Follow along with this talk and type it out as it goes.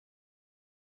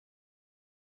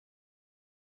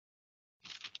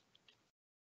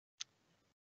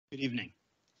Good evening.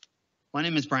 My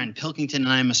name is Bryan Pilkington,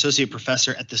 and I am Associate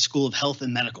Professor at the School of Health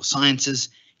and Medical Sciences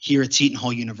here at Seton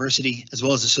Hall University, as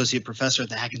well as Associate Professor at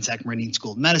the Hackensack Meridian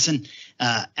School of Medicine,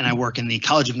 and I work in the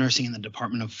College of Nursing in the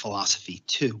Department of Philosophy,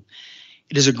 too.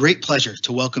 It is a great pleasure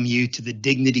to welcome you to the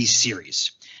Dignities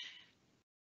series.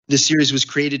 This series was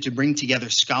created to bring together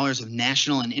scholars of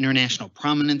national and international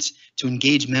prominence to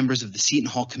engage members of the Seton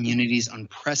Hall communities on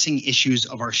pressing issues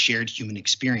of our shared human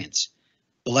experience.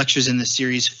 The lectures in this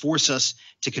series force us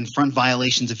to confront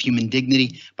violations of human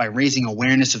dignity by raising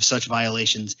awareness of such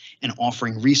violations and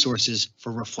offering resources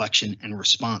for reflection and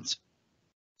response.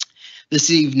 This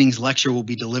evening's lecture will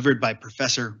be delivered by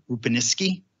Professor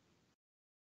Rupniewski,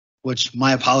 which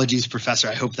my apologies, Professor,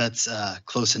 I hope that's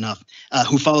close enough,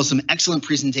 who follows some excellent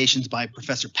presentations by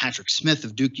Professor Patrick Smith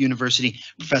of Duke University,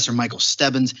 Professor Michael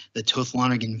Stebbins, the Toth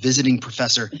Lonergan Visiting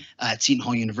Professor at Seton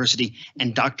Hall University,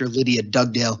 and Dr. Lydia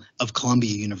Dugdale of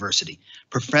Columbia University.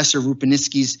 Professor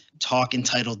Rupniewski's talk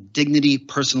entitled Dignity,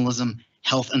 Personalism,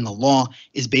 Health, and the Law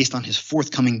is based on his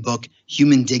forthcoming book,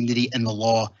 Human Dignity and the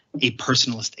Law, A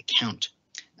Personalist Account.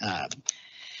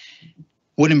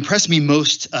 What impressed me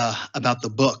most about the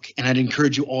book, and I'd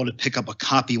encourage you all to pick up a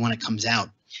copy when it comes out,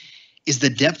 is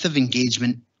the depth of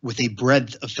engagement with a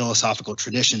breadth of philosophical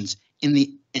traditions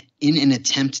in an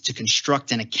attempt to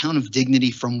construct an account of dignity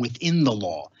from within the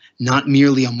law, not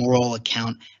merely a moral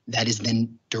account that is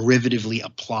then derivatively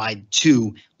applied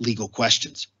to legal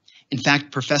questions. In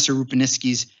fact, Professor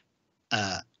Rupniewski's,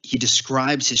 he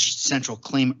describes his central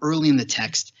claim early in the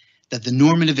text that the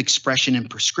normative expression and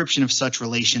prescription of such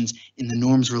relations in the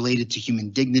norms related to human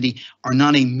dignity are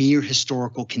not a mere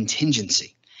historical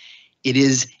contingency. It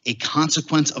is a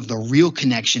consequence of the real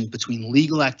connection between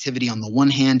legal activity on the one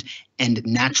hand and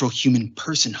natural human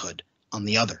personhood on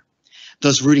the other.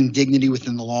 Thus, rooting dignity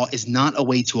within the law is not a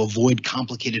way to avoid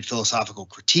complicated philosophical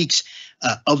critiques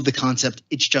of the concept,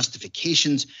 its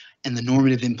justifications, and the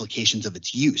normative implications of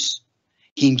its use.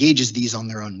 He engages these on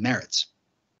their own merits,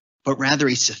 but rather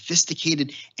a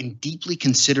sophisticated and deeply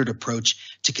considered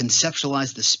approach to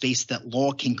conceptualize the space that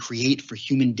law can create for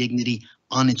human dignity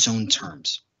on its own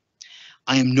terms.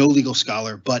 I am no legal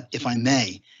scholar, but if I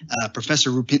may, Professor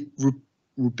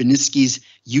Rupniewski's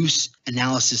use,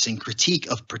 analysis, and critique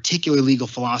of particular legal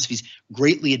philosophies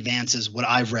greatly advances what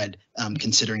I've read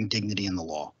considering dignity in the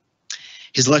law.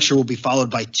 His lecture will be followed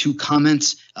by two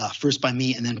comments, first by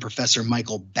me and then Professor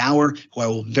Michael Baur, who I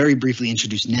will very briefly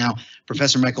introduce now.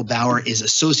 Professor Michael Baur is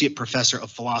Associate Professor of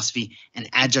Philosophy and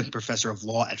Adjunct Professor of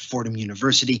Law at Fordham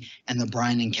University and the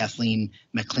Brian and Kathleen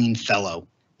McLean Fellow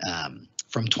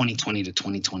from 2020 to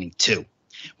 2022.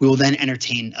 We will then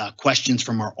entertain questions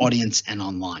from our audience and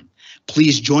online.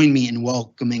 Please join me in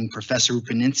welcoming Professor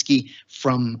Rupniewski,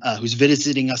 who's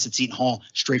visiting us at Seton Hall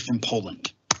straight from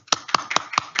Poland.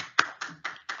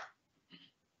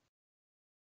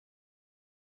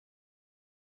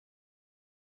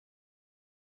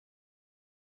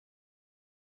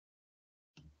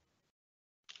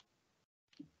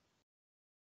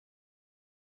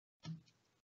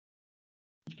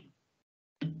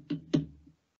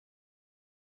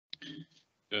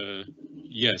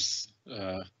 Yes,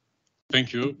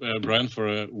 thank you, Brian, for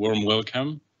a warm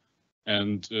welcome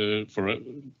and for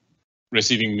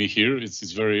receiving me here.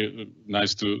 It's very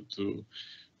nice to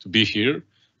be here.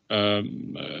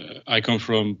 I come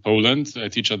from Poland. I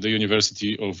teach at the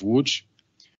University of Łódź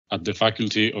at the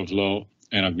Faculty of Law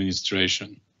and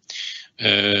Administration.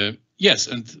 Yes,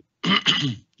 and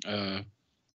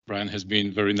Brian has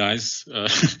been very nice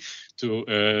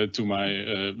to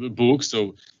my book,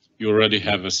 so you already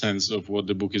have a sense of what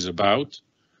the book is about.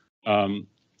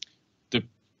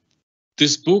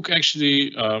 This book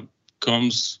actually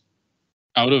comes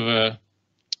out of a,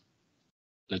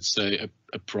 let's say,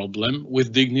 a problem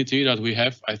with dignity that we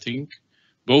have, I think,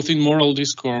 both in moral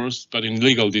discourse, but in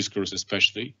legal discourse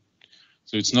especially.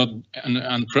 So it's not,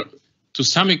 to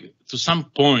some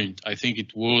point, I think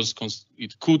it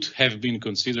could have been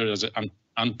considered as an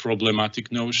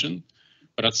unproblematic notion,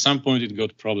 but at some point it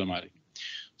got problematic.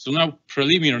 So now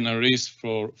preliminaries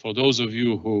for those of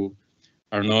you who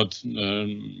are not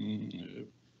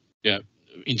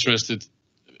interested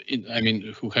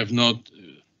in, who have not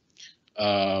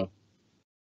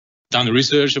done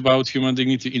research about human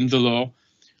dignity in the law,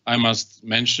 I must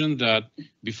mention that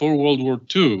before World War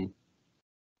II,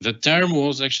 the term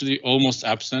was actually almost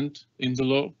absent in the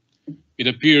law. It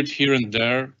appeared here and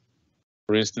there,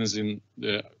 for instance, in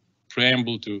the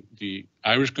preamble to the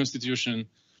Irish Constitution,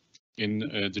 in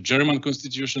the German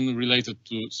Constitution related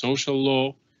to social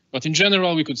law, but in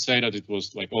general we could say that it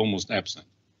was like almost absent.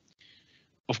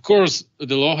 Of course,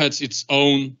 the law has its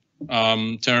own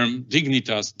term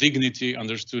dignitas, dignity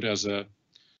understood as a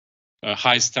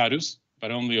high status,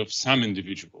 but only of some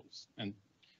individuals. And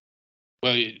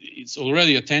well, it's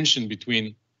already a tension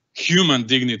between human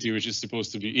dignity, which is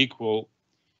supposed to be equal,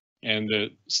 and the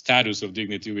status of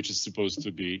dignity, which is supposed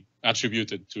to be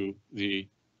attributed to the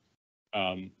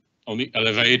only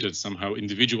elevated somehow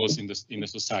individuals in the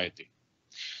society.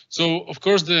 So, of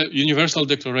course, the Universal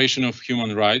Declaration of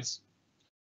Human Rights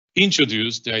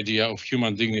introduced the idea of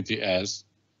human dignity as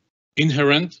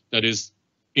inherent, that is,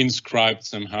 inscribed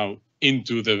somehow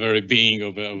into the very being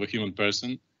of a human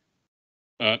person,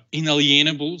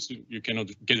 inalienable, so you cannot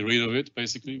get rid of it,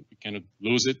 basically, you cannot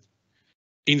lose it,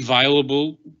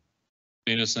 inviolable,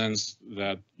 in a sense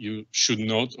that you should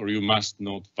not or you must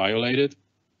not violate it,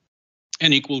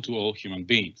 and equal to all human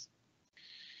beings.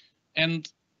 And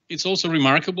it's also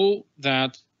remarkable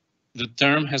that the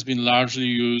term has been largely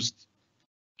used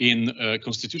in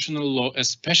constitutional law,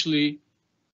 especially,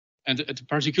 and a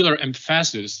particular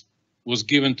emphasis was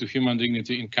given to human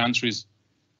dignity in countries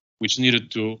which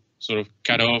needed to sort of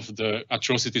cut off the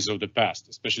atrocities of the past,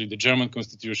 especially the German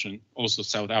constitution, also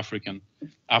South African,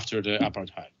 after the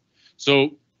apartheid.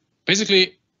 So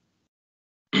basically,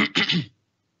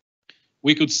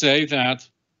 we could say that,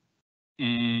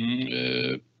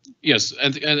 yes,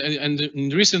 and in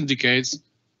recent decades,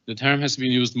 the term has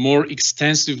been used more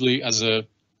extensively as a,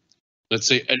 let's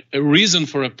say, a reason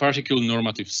for a particular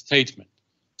normative statement.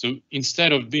 So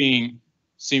instead of being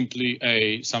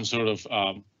simply some sort of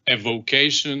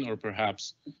evocation or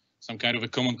perhaps some kind of a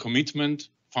common commitment,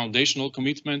 foundational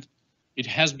commitment, it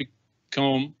has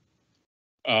become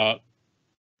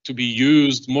to be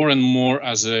used more and more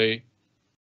as a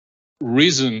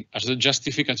reason, as a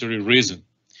justificatory reason.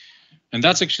 And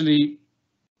that's actually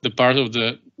the part of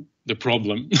the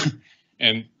problem.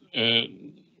 And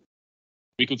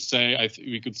we could say,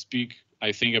 we could speak,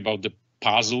 I think, about the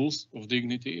puzzles of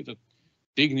dignity, that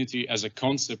dignity as a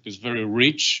concept is very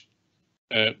rich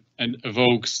and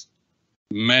evokes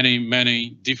many, many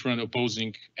different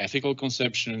opposing ethical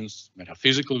conceptions,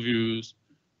 metaphysical views,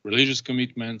 religious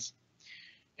commitments.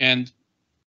 And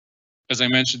as I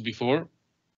mentioned before,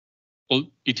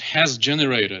 it has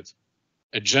generated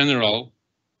a general,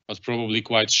 but probably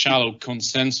quite shallow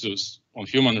consensus on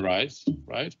human rights,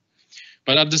 right?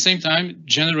 But at the same time,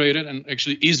 generated and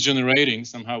actually is generating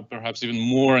somehow perhaps even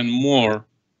more and more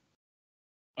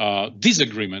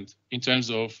disagreement in terms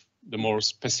of the more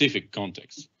specific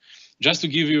context. Just to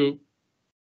give you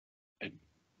a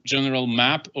general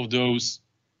map of those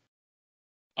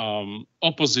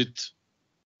opposite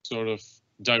sort of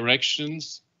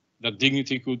directions that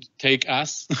dignity could take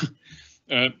us,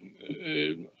 I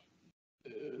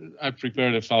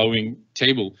prepared the following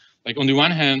table. Like on the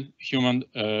one hand, human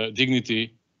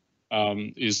dignity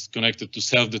is connected to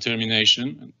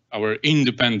self-determination, our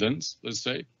independence, let's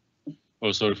say.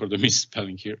 Oh, sorry for the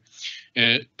misspelling here.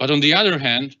 But on the other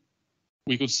hand,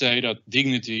 we could say that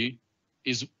dignity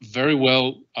is very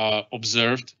well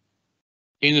observed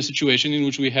in a situation in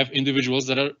which we have individuals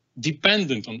that are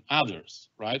dependent on others,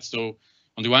 right? So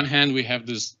on the one hand, we have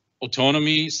this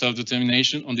autonomy,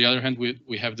 self-determination. On the other hand,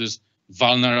 we have this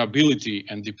vulnerability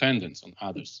and dependence on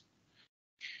others.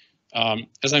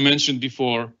 As I mentioned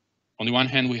before, on the one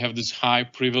hand, we have this high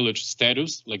privilege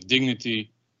status, like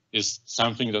dignity is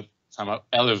something that somehow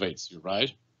elevates you,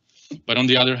 right? But on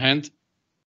the other hand,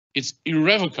 it's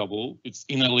irrevocable, it's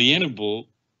inalienable,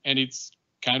 and it's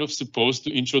kind of supposed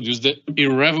to introduce the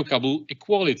irrevocable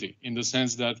equality in the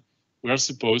sense that we are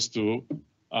supposed to,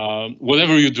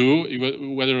 whatever you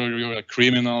do, whether you're a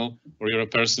criminal or you're a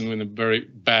person in a very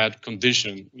bad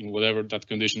condition, in whatever that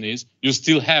condition is, you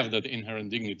still have that inherent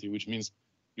dignity, which means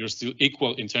you're still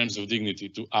equal in terms of dignity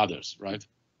to others, right?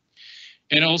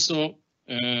 And also,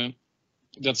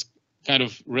 that's kind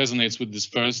of resonates with this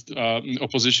first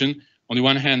opposition. On the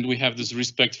one hand, we have this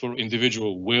respect for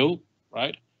individual will,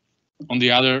 right? On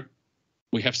the other,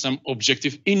 we have some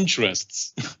objective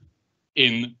interests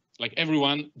in, like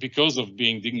everyone, because of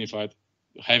being dignified,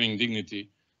 having dignity,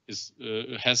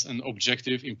 has an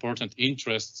objective, important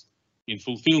interest in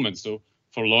fulfillment. So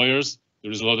for lawyers,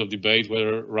 there is a lot of debate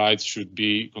whether rights should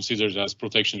be considered as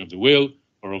protection of the will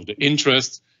or of the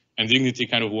interests, and dignity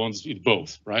kind of wants it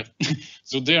both, right?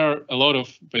 So there are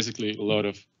basically a lot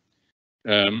of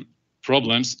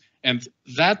problems, and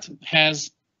that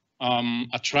has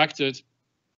attracted,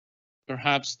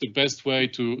 perhaps the best way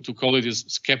to call it is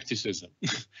skepticism,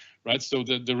 right? So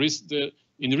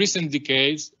in recent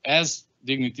decades, as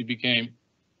dignity became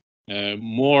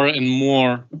more and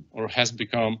more, or has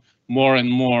become more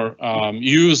and more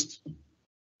used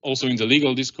also in the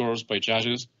legal discourse by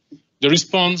judges, the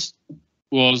response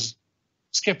was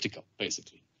skeptical,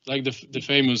 basically. Like the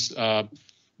famous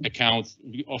account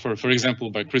offered, for example,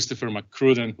 by Christopher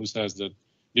McCrudden, who says that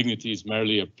dignity is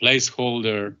merely a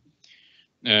placeholder.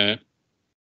 And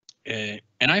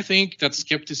I think that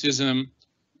skepticism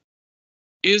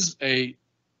is a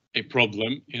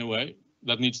problem in a way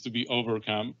that needs to be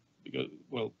overcome, because,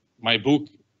 well, my book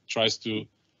tries to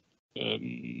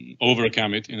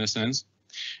overcome it in a sense.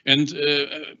 And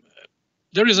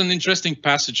there is an interesting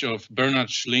passage of Bernard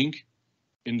Schlink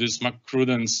in this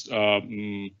McCrudden's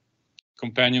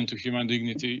Companion to Human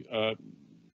Dignity,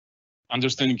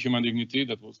 Understanding Human Dignity,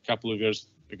 that was a couple of years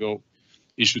ago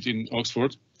issued in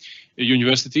Oxford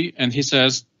University. And he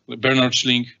says, Bernard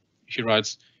Schlink, he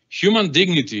writes, human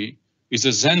dignity is a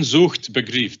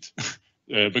Sehnsucht-Begriff.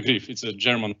 Begriff, it's a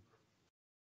German.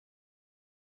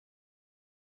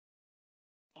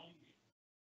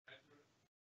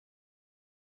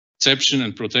 Perception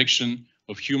and protection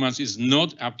of humans is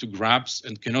not up to grabs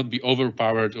and cannot be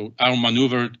overpowered or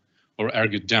outmaneuvered or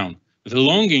argued down. The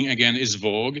longing, again, is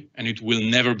vogue and it will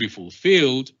never be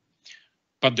fulfilled,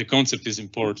 but the concept is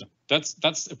important.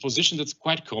 That's a position that's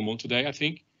quite common today, I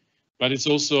think, but it's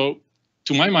also,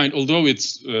 to my mind, although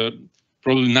it's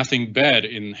probably nothing bad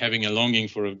in having a longing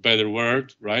for a better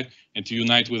world, right, and to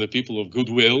unite with the people of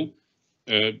goodwill,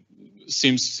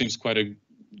 seems quite a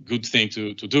good thing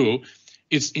to do.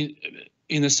 It's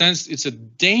in a sense, it's a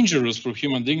dangerous for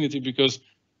human dignity because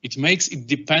it makes it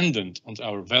dependent on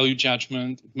our value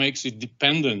judgment. It makes it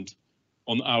dependent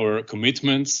on our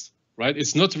commitments, right?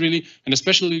 It's not really, and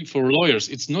especially for lawyers,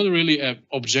 it's not really an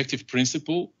objective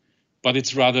principle, but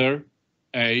it's rather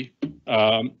a,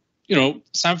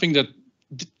 something that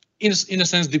in a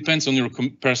sense depends on your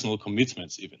personal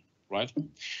commitments even, right?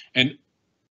 And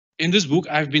in this book,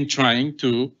 I've been trying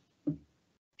to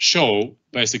show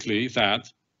basically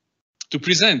that to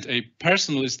present a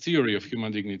personalist theory of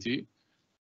human dignity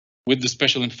with the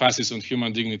special emphasis on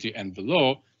human dignity and the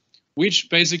law, which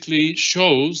basically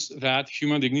shows that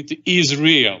human dignity is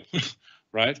real,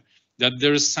 right? That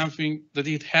there is something, that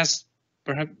it has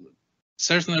perhaps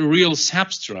certainly a real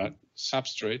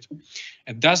substrate,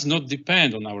 and does not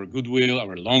depend on our goodwill,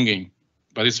 our longing,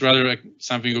 but it's rather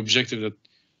something objective that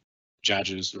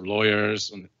judges or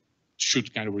lawyers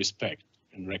should kind of respect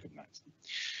and recognize.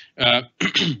 I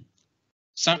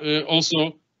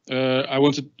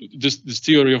wanted, this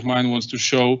theory of mine wants to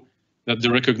show that the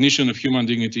recognition of human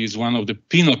dignity is one of the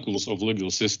pinnacles of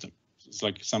legal system. It's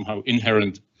like somehow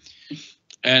inherent.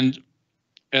 And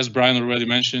as Bryan already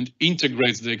mentioned,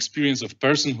 integrates the experience of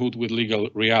personhood with legal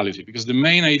reality. Because the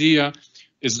main idea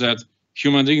is that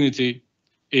human dignity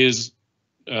is,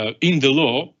 in the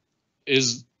law,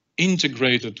 is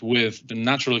integrated with the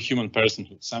natural human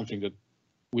personhood, something that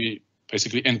we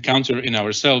basically encounter in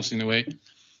ourselves in a way,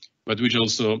 but which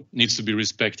also needs to be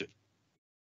respected.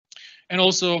 And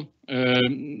also,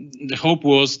 the hope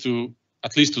was to,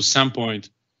 at least to some point,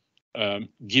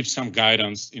 give some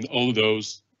guidance in all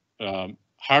those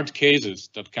hard cases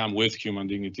that come with human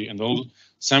dignity and all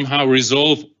somehow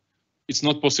resolve. It's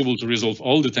not possible to resolve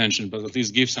all the tension, but at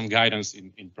least give some guidance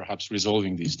in perhaps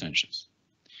resolving these tensions.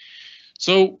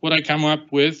 So what I come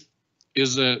up with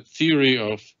is a theory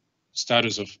of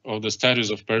the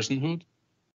status of personhood.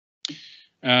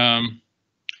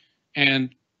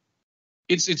 And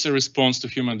it's a response to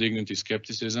human dignity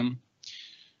skepticism.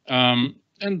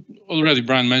 And already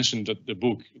Bryan mentioned that the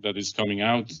book that is coming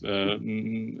out,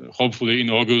 hopefully in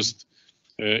August,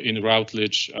 in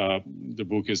Routledge, the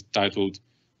book is titled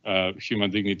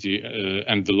Human Dignity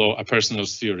and the Law, a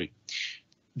Personalist Theory.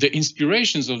 The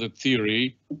inspirations of the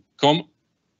theory come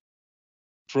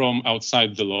from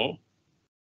outside the law.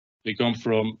 They come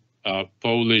from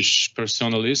Polish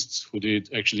personalists who did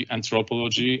actually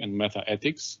anthropology and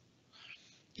meta-ethics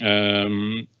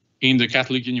in the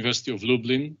Catholic University of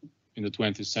Lublin in the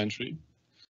 20th century.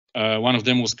 One of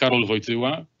them was Karol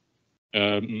Wojtyła,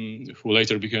 who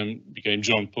later became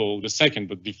John Paul II,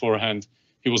 but beforehand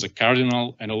he was a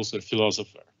cardinal and also a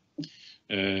philosopher.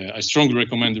 I strongly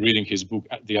recommend reading his book,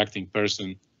 The Acting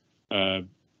Person,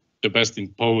 the best in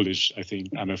Polish, I think,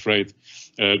 I'm afraid,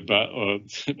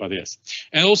 but yes.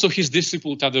 And also his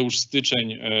disciple Tadeusz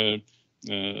Styczeń,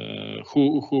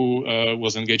 who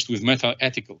was engaged with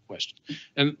meta-ethical questions.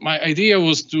 And my idea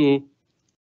was to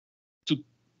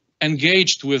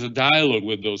engage with a dialogue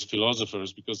with those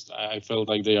philosophers, because I felt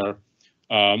like they are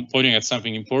pointing at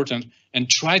something important, and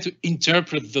try to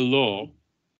interpret the law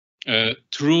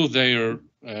through their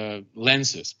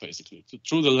lenses, basically,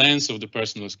 through the lens of the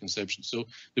personalist conception. So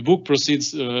the book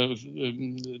proceeds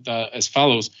as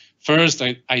follows. First,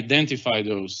 I identify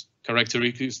those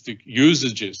characteristic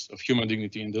usages of human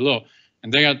dignity in the law,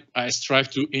 and I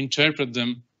strive to interpret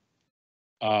them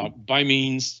by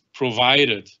means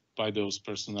provided by those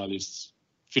personalist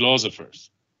philosophers.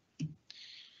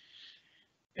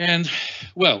 And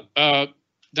well,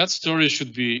 that story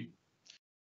should be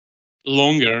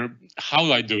longer.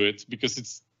 How I do it, because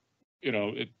it's, you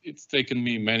know, it's taken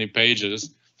me many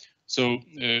pages. So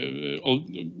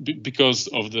because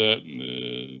of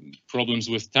the problems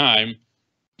with time,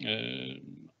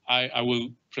 I will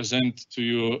present to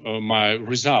you my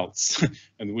results.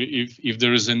 And if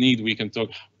there is a need, we can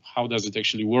talk how does it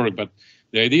actually work. But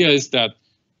the idea is that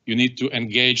you need to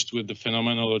engage with the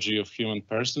phenomenology of human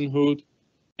personhood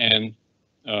and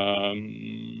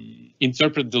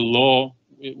interpret the law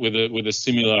with a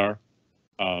similar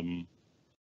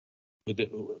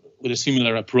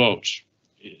approach.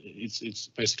 It's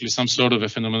basically some sort of a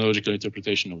phenomenological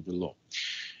interpretation of the law,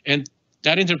 and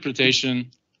that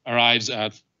interpretation arrives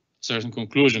at certain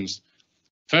conclusions.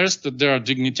 First, that there are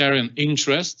dignitarian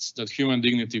interests that human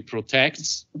dignity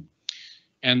protects,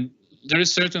 and there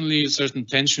is certainly a certain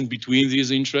tension between these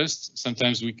interests.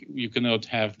 Sometimes you cannot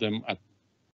have them at,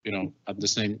 you know, at the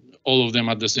same, all of them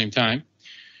at the same time,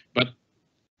 but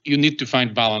you need to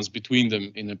find balance between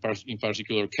them in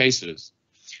particular cases.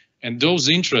 And those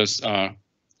interests are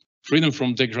freedom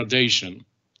from degradation,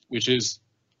 which is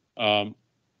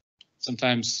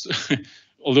sometimes,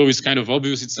 although it's kind of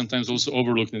obvious, it's sometimes also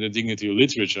overlooked in the dignity of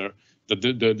literature, that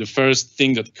the first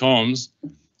thing that comes,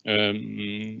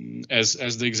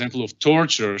 as the example of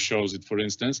torture shows it, for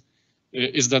instance,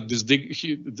 is that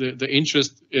the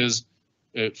interest is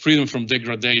freedom from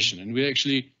degradation. And we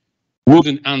actually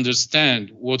wouldn't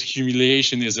understand what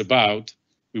humiliation is about.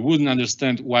 We wouldn't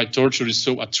understand why torture is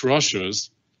so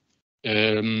atrocious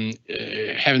if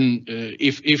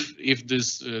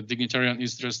this dignitarian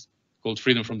interest called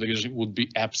freedom from degradation would be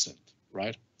absent,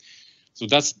 right? So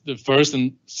that's the first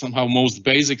and somehow most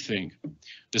basic thing.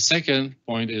 The second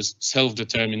point is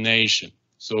self-determination.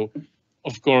 So,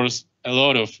 of course, a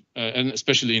lot of, and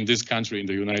especially in this country, in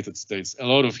the United States, a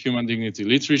lot of human dignity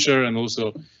literature and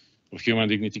also of human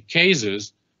dignity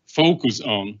cases focus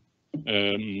on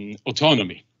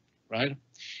autonomy, right?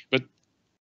 But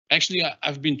actually,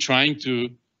 I've been trying to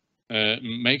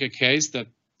make a case that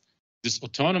this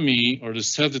autonomy or the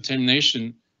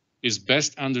self-determination is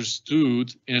best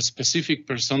understood in a specific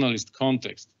personalist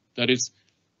context. That it's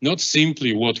not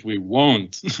simply what we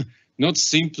want, not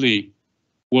simply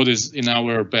what is in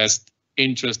our best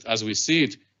interest as we see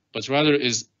it, but rather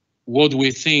is what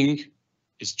we think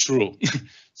is true.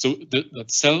 So that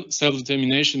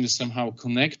self-determination is somehow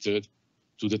connected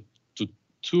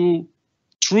to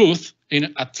truth,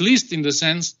 at least in the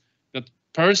sense that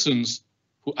persons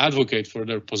who advocate for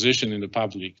their position in the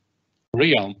public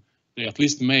realm, they at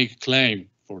least make claim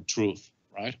for truth,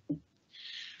 right?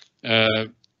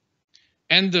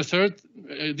 And the third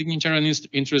dignitarian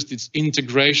interest is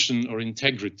integration or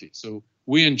integrity. So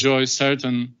we enjoy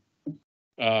certain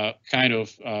kind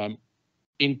of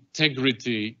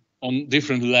integrity on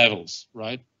different levels,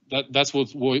 right? That's what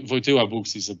Wojtyła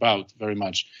books is about very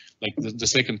much. Like the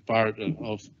second part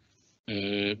of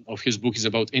his book is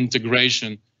about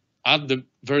integration at the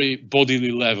very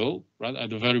bodily level, right? At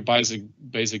the very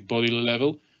basic bodily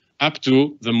level, up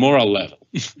to the moral level,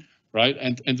 right?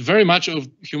 And very much of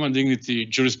human dignity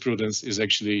jurisprudence is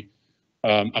actually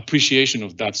appreciation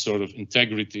of that sort of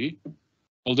integrity.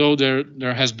 Although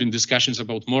there has been discussions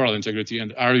about moral integrity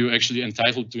and are you actually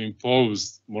entitled to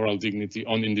impose moral dignity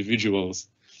on individuals?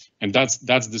 And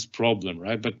that's this problem,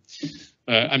 right? But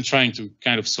I'm trying to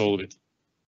kind of solve it.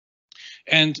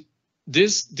 And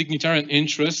these dignitarian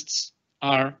interests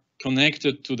are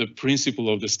connected to the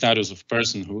principle of the status of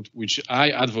personhood, which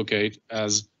I advocate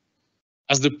as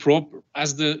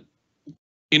the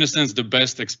in a sense the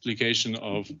best explication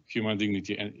of human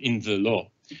dignity and in the law.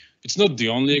 It's not the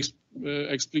only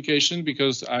explication,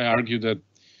 because I argue that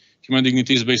human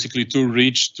dignity is basically too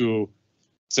rich to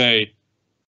say,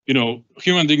 you know,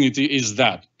 human dignity is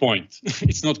that point.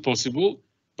 It's not possible,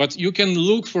 but you can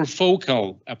look for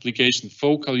focal application,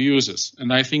 focal uses.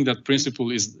 And I think that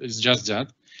principle is just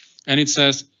that. And it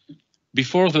says,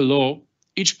 before the law,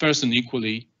 each person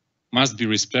equally must be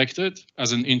respected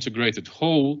as an integrated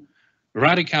whole,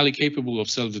 radically capable of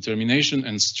self-determination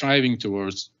and striving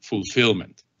towards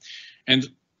fulfillment. And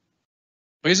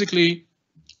basically,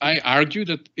 I argue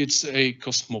that it's a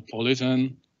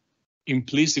cosmopolitan,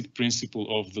 implicit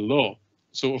principle of the law.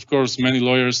 So, of course, many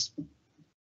lawyers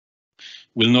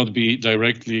will not be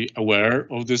directly aware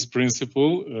of this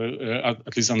principle,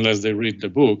 at least unless they read the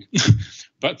book.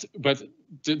 but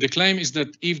the claim is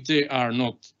that if they are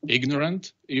not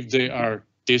ignorant, if they are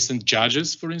decent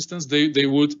judges, for instance, they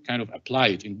would kind of apply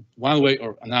it in one way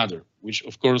or another, which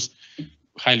of course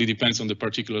highly depends on the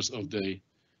particulars of the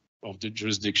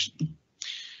jurisdiction.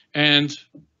 And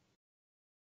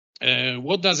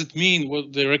what does it mean? Well,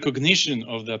 the recognition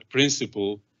of that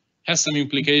principle has some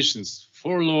implications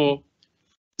for law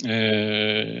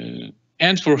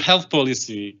and for health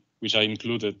policy, which I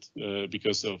included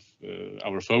because of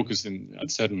our focus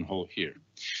at Certain Hall here.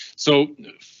 So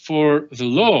for the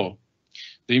law,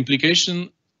 the implications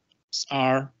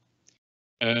are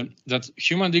that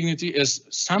human dignity is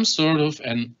some sort of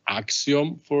an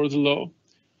axiom for the law,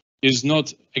 is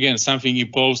not, again, something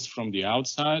imposed from the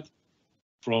outside,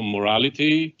 from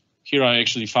morality. Here I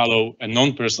actually follow a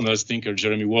non-personalist thinker,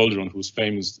 Jeremy Waldron, whose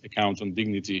famous account on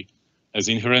dignity as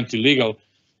inherently legal.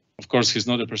 Of course, he's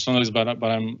not a personalist, but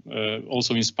I'm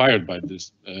also inspired by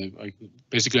this.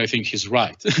 Basically, I think he's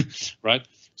right, right?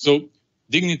 So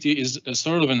dignity is a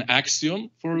sort of an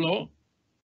axiom for law.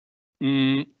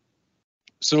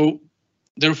 So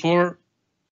therefore,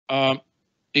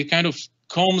 it kind of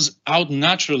comes out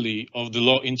naturally of the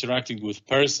law interacting with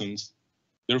persons.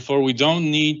 Therefore, we don't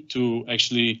need to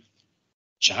actually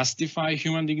justify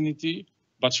human dignity,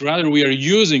 but rather we are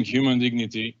using human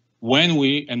dignity when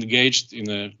we engaged in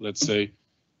a, let's say,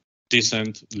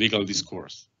 decent legal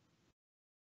discourse.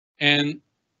 And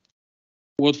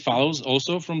what follows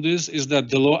also from this is that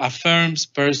the law affirms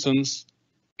persons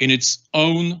in its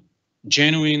own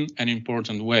genuine and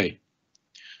important way.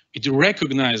 It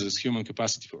recognizes human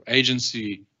capacity for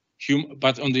agency,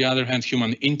 but on the other hand,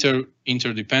 human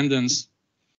interdependence.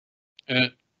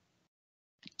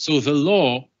 So the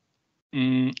law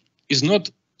is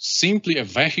not simply a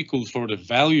vehicle for the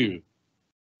value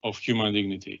of human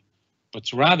dignity,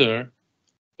 but rather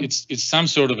it's some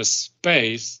sort of a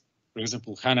space. For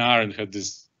example, Hannah Arendt had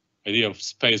this idea of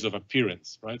space of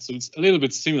appearance, right? So it's a little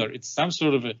bit similar. It's some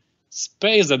sort of a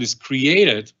space that is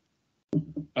created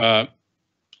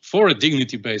for a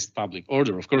dignity-based public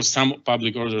order. Of course, some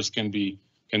public orders can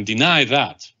deny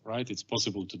that, right? It's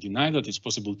possible to deny that. It's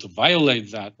possible to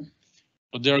violate that.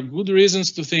 But there are good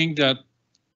reasons to think that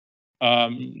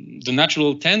the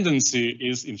natural tendency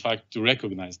is, in fact, to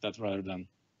recognize that rather than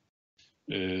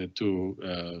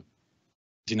to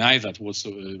deny that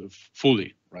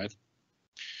fully, right?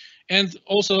 And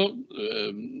also,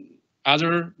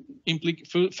 other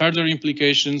further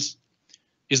implications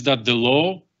is that the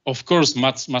law, of course,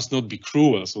 must not be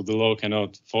cruel, so the law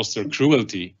cannot foster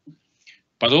cruelty,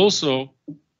 but also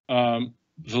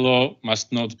the law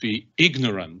must not be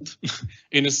ignorant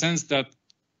in a sense that,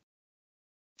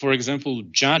 for example,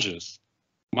 judges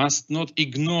must not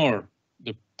ignore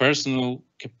the personal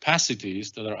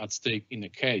capacities that are at stake in a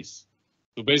case.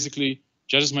 So basically,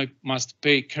 judges must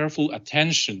pay careful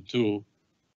attention to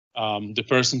the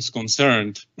persons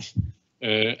concerned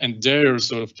and their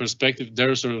sort of perspective,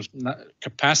 their sort of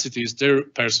capacities, their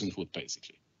personhood,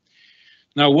 basically.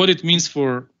 Now, what it means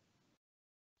for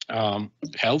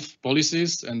health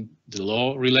policies and the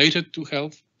law related to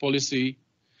health policy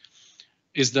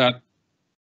is that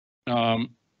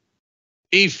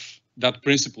if that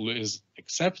principle is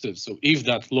accepted, so if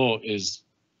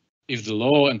the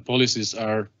law and policies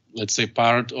are, let's say,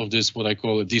 part of this, what I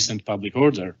call a decent public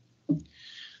order,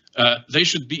 they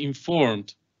should be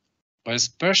informed by a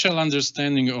special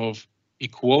understanding of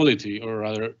equality, or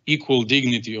rather equal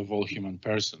dignity of all human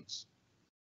persons.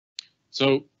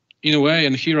 So in a way,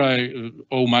 and here I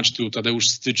owe much to Tadeusz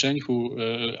Styczeń, who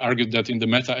argued that in the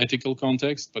meta-ethical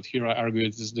context, but here I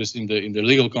argue this in the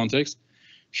legal context,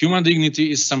 human dignity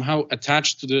is somehow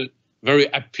attached to the very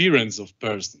appearance of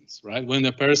persons, right? When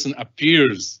a person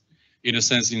appears, in a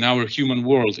sense, in our human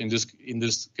world, in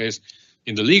this case,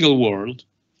 in the legal world,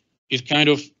 it kind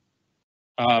of,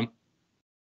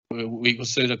 we could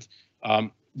say that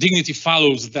dignity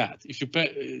follows that. If you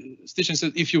pay, Styczeń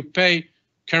said, if you pay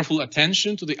careful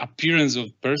attention to the appearance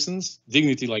of persons,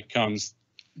 dignity comes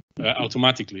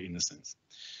automatically, in a sense.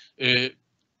 And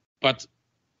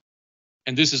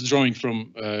this is drawing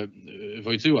from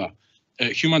Wojtyła,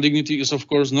 human dignity is, of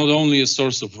course, not only a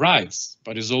source of rights,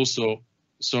 but is also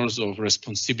a source of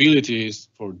responsibilities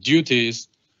for duties,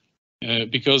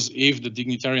 because if the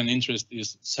dignitarian interest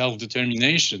is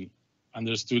self-determination,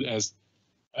 understood as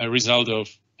a result of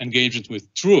engagement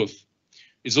with truth,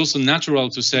 it's also natural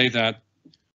to say that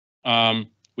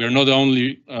we are not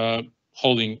only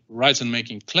holding rights and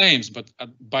making claims, but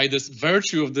by this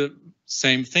virtue of the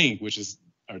same thing, which is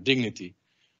our dignity,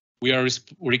 we are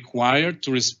required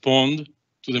to respond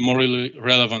to the morally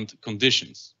relevant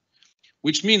conditions,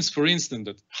 which means, for instance,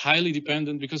 that highly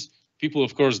dependent, because people,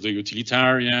 of course, the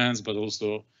utilitarians, but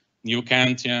also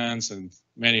Neo-Kantians and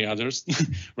many others,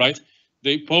 right?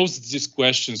 they posed these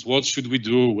questions: what should we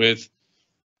do with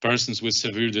persons with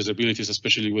severe disabilities,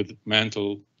 especially with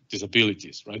mental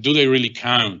disabilities, right? Do they really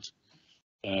count?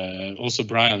 Also,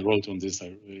 Bryan wrote on this,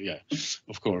 yeah,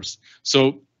 of course.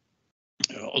 So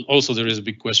also there is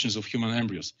big questions of human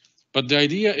embryos. But the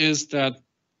idea is that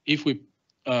if we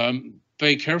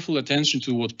pay careful attention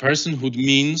to what personhood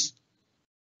means,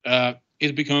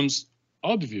 it becomes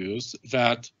obvious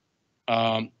that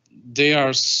they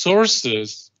are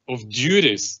sources of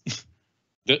duties.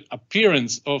 The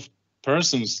appearance of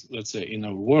persons, let's say, in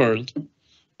our world,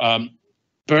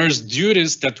 bears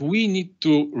duties that we need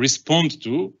to respond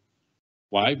to.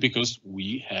 Why? Because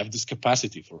we have this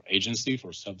capacity for agency,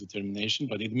 for self-determination,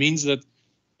 but it means that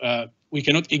we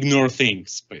cannot ignore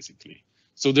things, basically.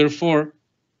 So therefore,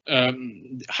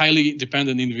 highly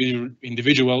dependent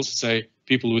individuals, say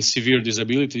people with severe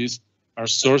disabilities, are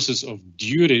sources of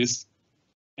duties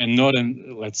and not,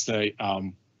 let's say,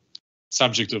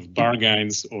 subject of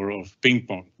bargains or of ping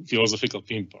pong, philosophical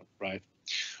ping pong, right?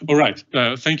 All right,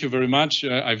 thank you very much.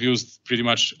 I've used pretty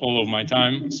much all of my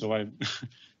time, so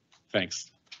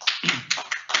thanks.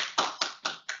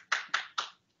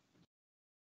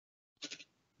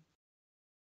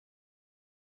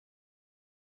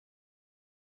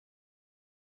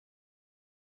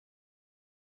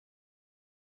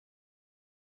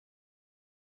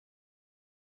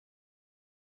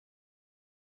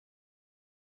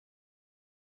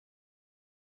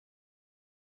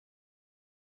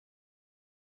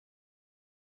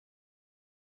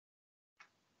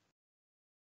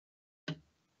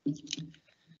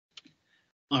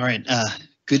 All right.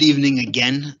 Good evening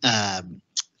again.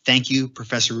 Thank you,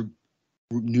 Professor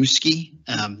Rupniewski.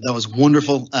 That was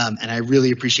wonderful, and I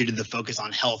really appreciated the focus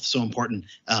on health, so important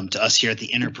to us here at the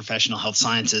Interprofessional Health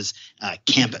Sciences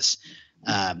campus.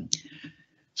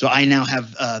 So I now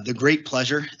have the great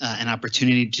pleasure and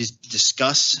opportunity to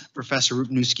discuss Professor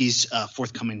Rupniewski's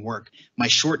forthcoming work. My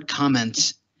short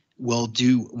comments will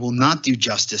not do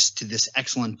justice to this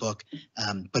excellent book,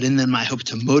 but in them I hope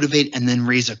to motivate and then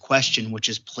raise a question which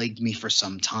has plagued me for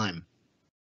some time.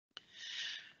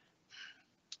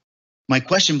 My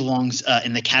question belongs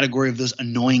in the category of those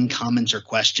annoying comments or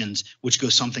questions, which go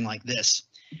something like this.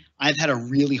 I've had a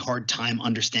really hard time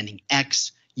understanding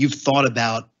X. You've thought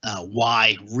about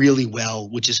Y really well,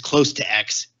 which is close to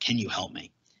X. Can you help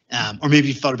me? Or maybe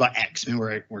you've thought about X. Maybe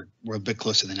we're a bit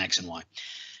closer than X and Y.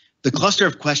 The cluster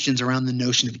of questions around the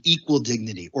notion of equal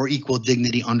dignity or equal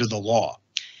dignity under the law,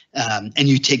 and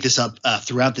you take this up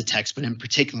throughout the text, but in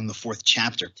particular in the 4th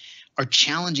chapter, are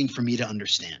challenging for me to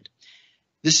understand.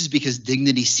 This is because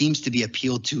dignity seems to be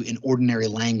appealed to in ordinary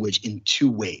language in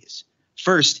 2 ways.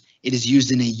 First, it is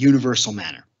used in a universal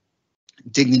manner.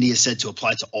 Dignity is said to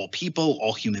apply to all people,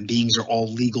 all human beings, or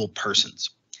all legal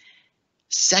persons.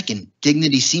 Second,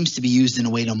 dignity seems to be used in a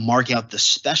way to mark out the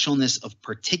specialness of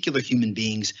particular human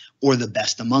beings or the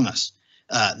best among us.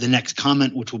 The next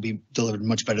comment, which will be delivered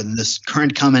much better than this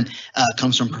current comment,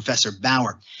 comes from Professor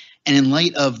Baur. And in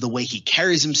light of the way he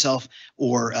carries himself,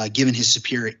 or given his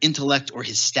superior intellect or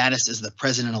his status as the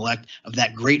president-elect of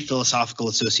that great philosophical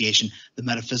association, the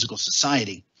Metaphysical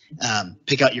Society,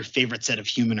 pick out your favorite set of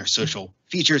human or social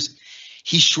features,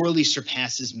 he surely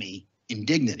surpasses me in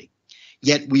dignity.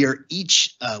 Yet we are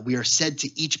said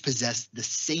to each possess the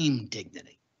same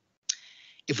dignity.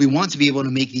 If we want to be able to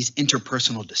make these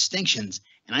interpersonal distinctions,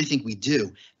 and I think we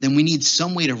do, then we need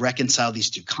some way to reconcile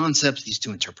these 2 concepts, these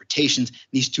 2 interpretations,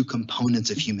 these 2 components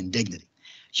of human dignity.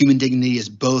 Human dignity is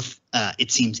both,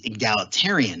 it seems,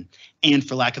 egalitarian and,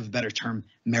 for lack of a better term,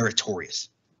 meritorious.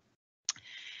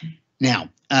 Now,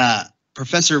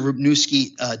 Professor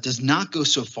Rupniewski does not go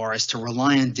so far as to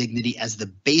rely on dignity as the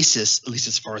basis, at least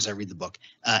as far as I read the book,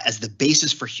 as the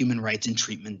basis for human rights and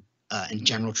treatment and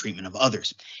general treatment of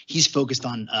others. He's focused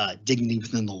on dignity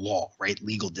within the law, right?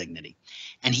 Legal dignity.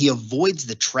 And he avoids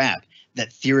the trap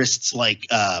that theorists like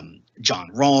John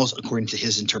Rawls, according to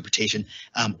his interpretation,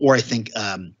 or I think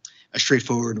a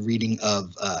straightforward reading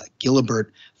of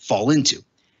Gilbert fall into,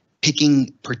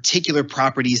 picking particular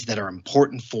properties that are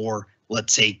important for,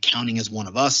 let's say, counting as one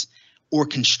of us, or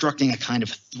constructing a kind of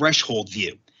threshold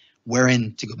view,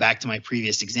 wherein, to go back to my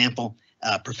previous example,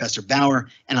 Professor Baur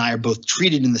and I are both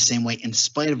treated in the same way in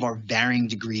spite of our varying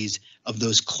degrees of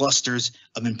those clusters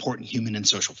of important human and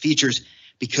social features,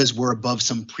 because we're above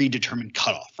some predetermined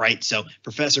cutoff, right? So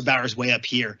Professor Baur's way up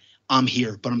here, I'm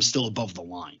here, but I'm still above the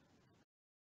line.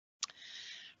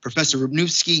 Professor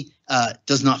Rupniewski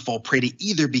does not fall prey to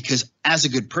either, because as a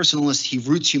good personalist, he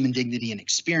roots human dignity in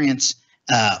experience,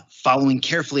 following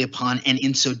carefully upon, and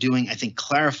in so doing, I think,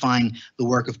 clarifying the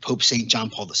work of Pope St. John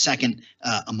Paul II,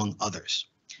 among others.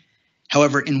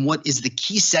 However, in what is the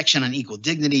key section on equal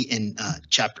dignity in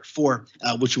chapter 4,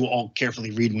 which you will all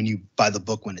carefully read when you buy the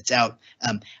book when it's out,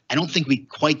 I don't think we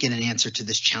quite get an answer to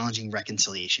this challenging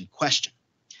reconciliation question.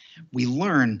 We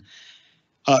learn,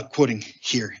 quoting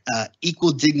here,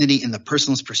 equal dignity in the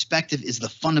personalist perspective is the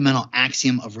fundamental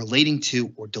axiom of relating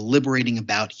to or deliberating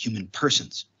about human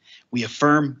persons. We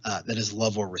affirm that as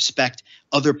love or respect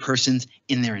other persons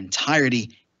in their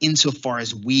entirety insofar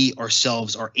as we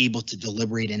ourselves are able to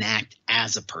deliberate and act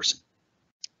as a person,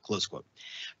 close quote.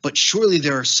 But surely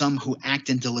there are some who act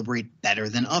and deliberate better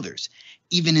than others,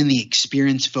 even in the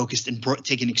experience-focused and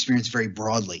taking experience very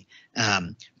broadly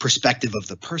perspective of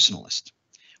the personalist.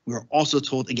 We are also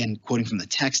told, again, quoting from the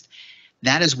text,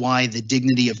 that is why the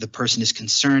dignity of the person is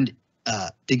concerned,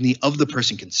 dignity of the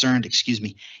person concerned,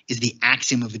 is the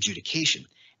axiom of adjudication.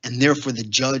 And therefore the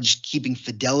judge keeping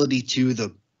fidelity to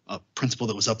the principle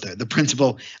that was up there, the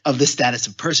principle of the status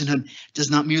of personhood,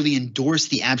 does not merely endorse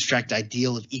the abstract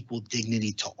ideal of equal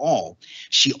dignity to all.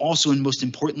 She also, and most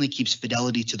importantly, keeps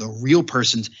fidelity to the real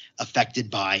persons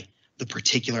affected by the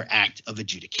particular act of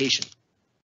adjudication.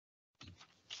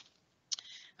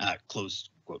 Close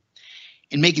quote.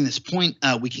 In making this point,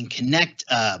 we can connect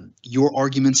your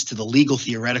arguments to the legal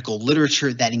theoretical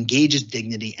literature that engages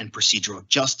dignity and procedural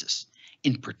justice.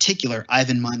 In particular, I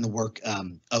have in mind the work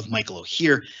of Michael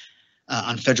O'Hear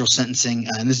on federal sentencing,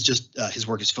 and this is just his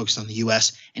work is focused on the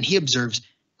U.S., and he observes,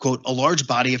 quote, a large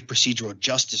body of procedural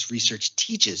justice research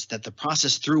teaches that the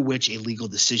process through which a legal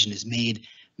decision is made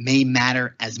may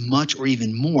matter as much or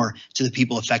even more to the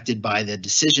people affected by the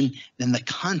decision than the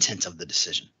content of the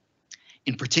decision.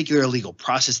 In particular, a legal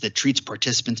process that treats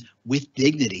participants with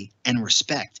dignity and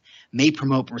respect may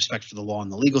promote respect for the law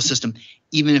and the legal system,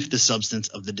 even if the substance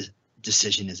of the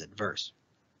decision is adverse.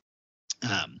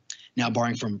 Now,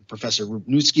 borrowing from Professor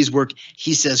Rupniewski's work,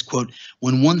 he says, quote,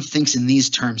 when one thinks in these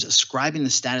terms, ascribing the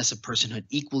status of personhood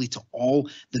equally to all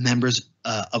the members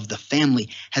of the family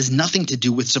has nothing to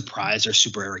do with surprise or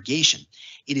supererogation.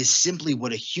 It is simply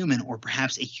what a human or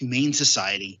perhaps a humane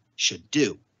society should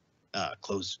do,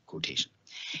 close quotation.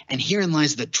 And herein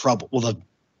lies the trouble. Well,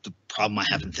 the problem I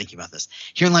have in thinking about this.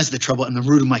 Herein lies the trouble and the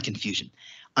root of my confusion.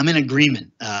 I'm in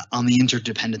agreement on the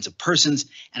interdependence of persons,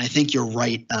 and I think you're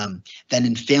right that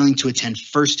in failing to attend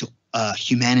first to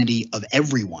humanity of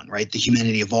everyone, right, the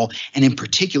humanity of all, and in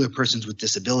particular persons with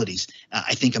disabilities,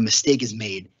 I think a mistake is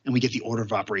made and we get the order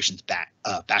of operations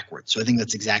backwards. So I think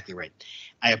that's exactly right.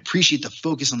 I appreciate the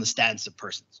focus on the status of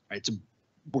persons, right, so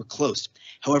we're close.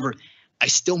 However, I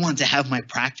still want to have my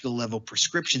practical level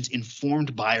prescriptions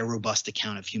informed by a robust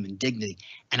account of human dignity,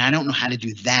 and I don't know how to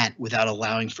do that without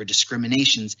allowing for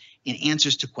discriminations in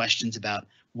answers to questions about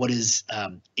what is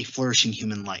a flourishing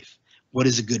human life, what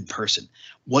is a good person,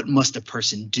 what must a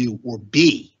person do or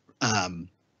be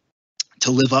to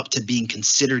live up to being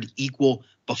considered equal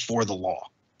before the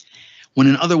law. When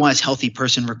an otherwise healthy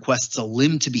person requests a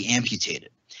limb to be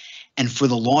amputated, and for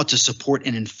the law to support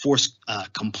and enforce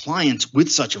compliance with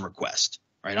such a request,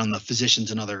 right, on the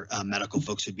physicians and other medical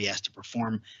folks who'd be asked to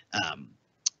perform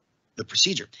the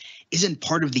procedure, isn't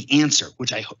part of the answer,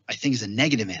 which I think is a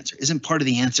negative answer, isn't part of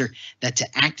the answer that to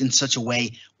act in such a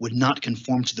way would not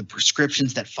conform to the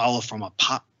prescriptions that follow from a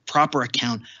proper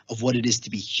account of what it is to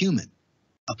be human,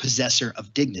 a possessor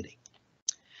of dignity.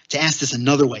 To ask this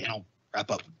another way, and I'll wrap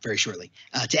up very shortly.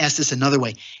 To ask this another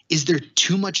way, is there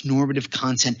too much normative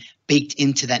content baked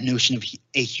into that notion of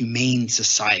a humane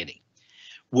society,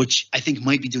 which I think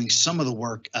might be doing some of the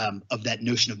work of that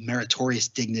notion of meritorious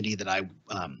dignity that I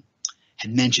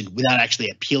had mentioned without actually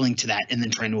appealing to that and then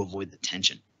trying to avoid the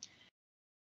tension?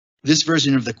 This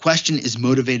version of the question is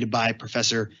motivated by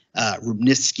Professor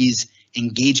Rupniewski's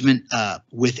engagement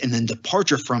with and then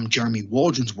departure from Jeremy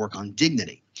Waldron's work on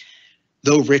dignity.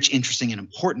 Though rich, interesting, and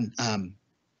important,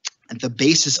 at the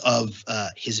basis of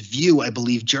his view, I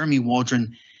believe Jeremy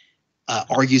Waldron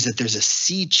argues that there's a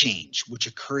sea change which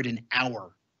occurred in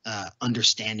our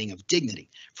understanding of dignity,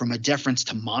 from a deference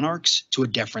to monarchs to a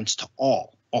deference to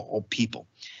all people.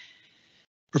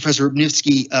 Professor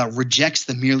Rupniewski rejects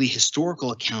the merely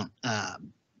historical account,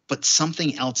 but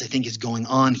something else I think is going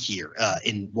on here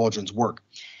in Waldron's work.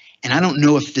 And I don't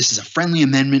know if this is a friendly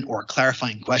amendment or a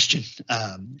clarifying question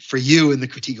for you in the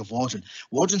critique of Waldron.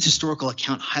 Waldron's historical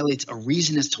account highlights a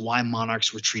reason as to why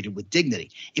monarchs were treated with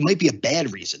dignity. It might be a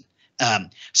bad reason,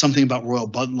 something about royal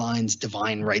bloodlines,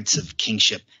 divine rights of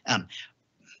kingship.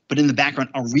 But in the background,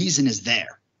 a reason is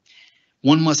there.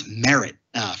 One must merit,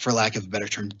 for lack of a better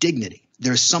term, dignity.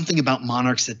 There's something about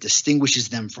monarchs that distinguishes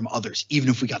them from others, even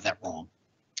if we got that wrong.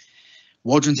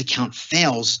 Waldron's account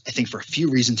fails, I think, for a few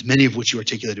reasons, many of which you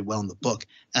articulated well in the book.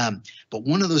 But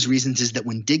one of those reasons is that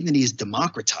when dignity is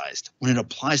democratized, when it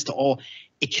applies to all,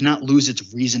 it cannot lose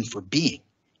its reason for being.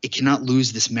 It cannot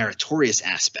lose this meritorious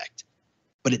aspect.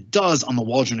 But it does on the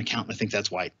Waldron account, and I think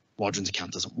that's why Waldron's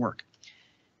account doesn't work.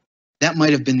 That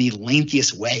might have been the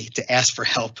lengthiest way to ask for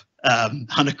help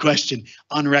on a question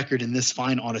on record in this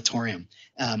fine auditorium.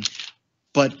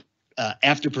 But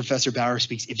after Professor Baur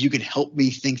speaks, if you could help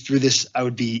me think through this, I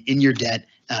would be in your debt.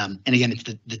 And again, it's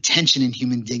the tension in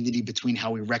human dignity between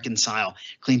how we reconcile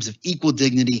claims of equal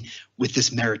dignity with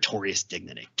this meritorious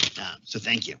dignity. So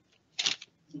thank you.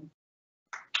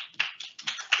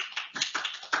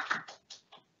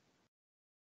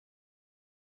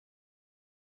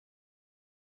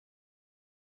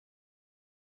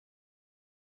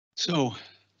 So,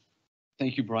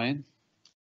 thank you, Bryan.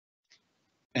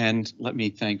 And let me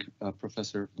thank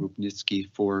Professor Rupniewski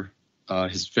for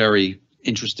his very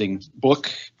interesting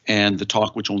book and the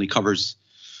talk, which only covers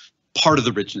part of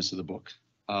the richness of the book.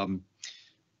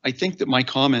 I think that my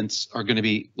comments are going to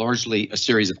be largely a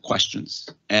series of questions,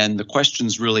 and the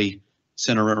questions really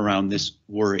center around this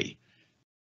worry.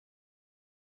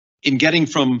 In getting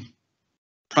from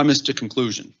premise to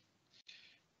conclusion,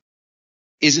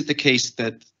 is it the case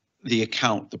that the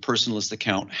account, the personalist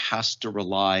account, has to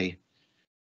rely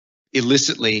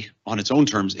illicitly, on its own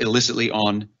terms, illicitly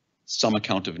on some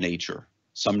account of nature,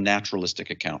 some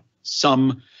naturalistic account,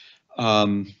 some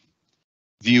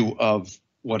view of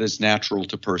what is natural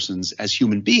to persons as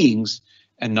human beings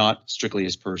and not strictly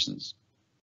as persons?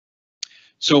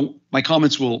 So my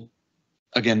comments will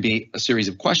again be a series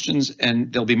of questions,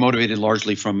 and they'll be motivated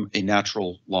largely from a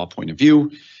natural law point of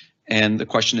view. And the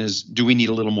question is, do we need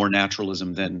a little more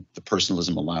naturalism than the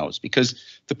personalism allows? Because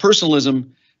the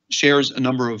personalism shares a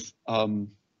number of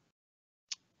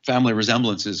family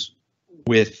resemblances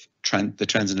with the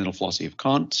transcendental philosophy of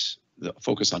Kant, the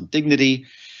focus on dignity,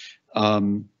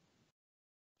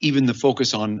 even the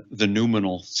focus on the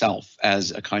noumenal self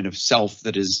as a kind of self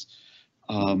that is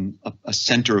a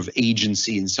center of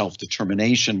agency and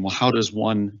self-determination. Well, how does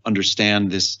one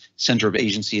understand this center of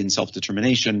agency and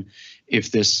self-determination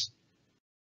if this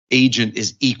agent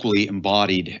is equally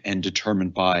embodied and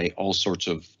determined by all sorts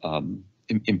of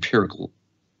empirical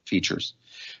features?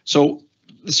 So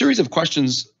the series of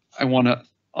questions I want to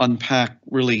unpack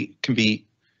really can be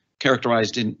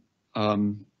characterized in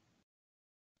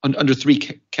under three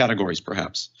categories,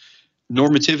 perhaps: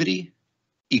 normativity,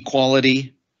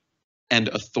 equality, and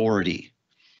authority.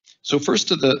 So first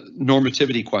to the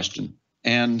normativity question,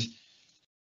 and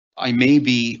I may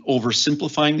be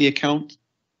oversimplifying the account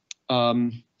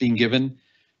being given,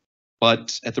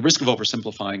 but at the risk of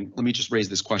oversimplifying, let me just raise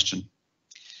this question.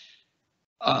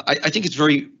 I think it's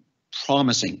very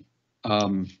promising,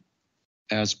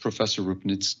 as Professor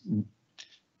Rupniewski,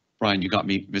 Bryan, you got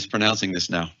me mispronouncing this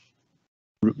now,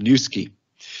 Rupniewski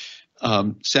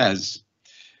says,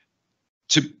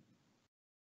 to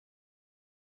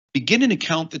begin an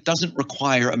account that doesn't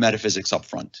require a metaphysics up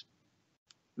front.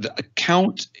 The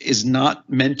account is not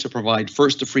meant to provide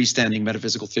first a freestanding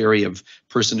metaphysical theory of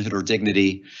personhood or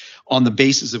dignity, on the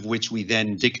basis of which we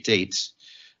then dictate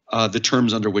the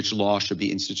terms under which law should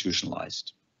be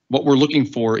institutionalized. What we're looking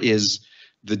for is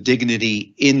the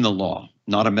dignity in the law,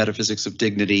 not a metaphysics of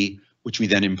dignity which we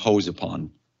then impose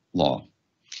upon law.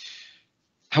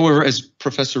 However, as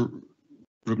Professor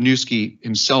Rupniewski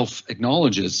himself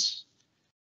acknowledges,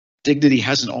 dignity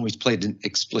hasn't always played an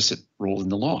explicit role in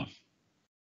the law.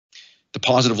 The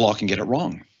positive law can get it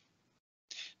wrong.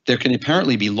 There can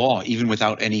apparently be law even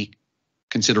without any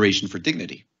consideration for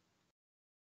dignity.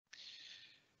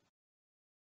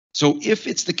 So if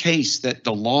it's the case that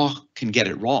the law can get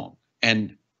it wrong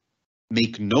and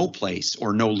make no place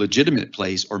or no legitimate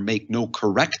place or make no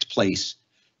correct place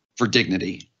for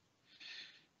dignity,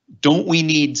 don't we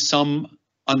need some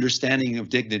understanding of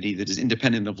dignity that is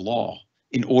independent of law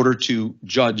in order to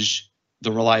judge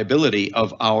the reliability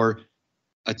of our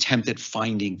attempt at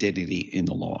finding dignity in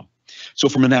the law? So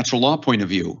from a natural law point of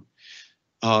view,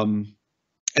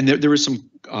 and there is some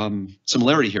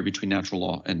similarity here between natural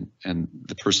law and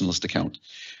the personalist account.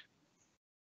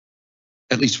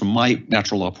 At least from my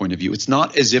natural law point of view, it's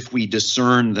not as if we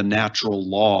discern the natural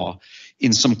law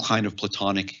in some kind of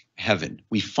Platonic heaven.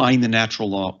 We find the natural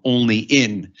law only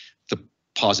in the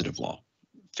positive law.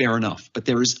 Fair enough, but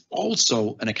there is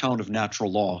also an account of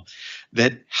natural law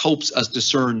that helps us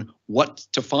discern what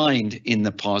to find in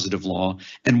the positive law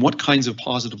and what kinds of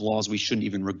positive laws we shouldn't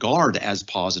even regard as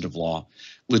positive law,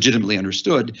 legitimately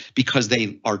understood, because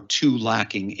they are too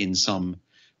lacking in some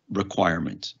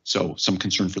requirement. So some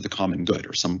concern for the common good,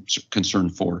 or some concern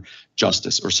for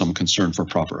justice, or some concern for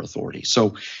proper authority.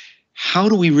 So how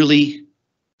do we really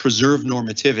preserve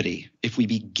normativity if we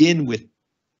begin with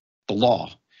the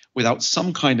law without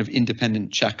some kind of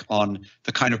independent check on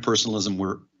the kind of personalism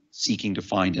we're seeking to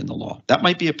find in the law? That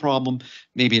might be a problem,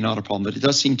 maybe not a problem, but it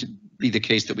does seem to be the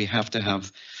case that we have to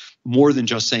have more than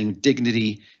just saying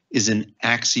dignity is an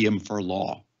axiom for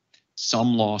law.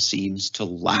 Some law seems to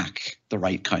lack the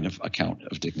right kind of account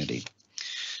of dignity.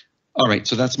 All right,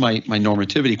 so that's my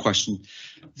normativity question.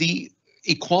 The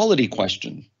equality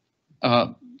question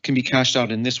can be cashed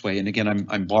out in this way. And again,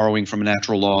 I'm borrowing from a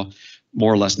natural law,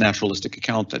 more or less naturalistic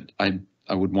account that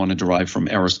I would want to derive from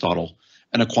Aristotle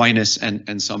and Aquinas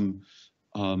and some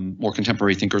more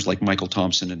contemporary thinkers like Michael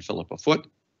Thompson and Philippa Foot.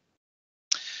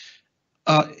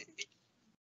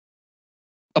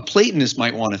 A Platonist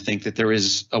might want to think that there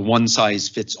is a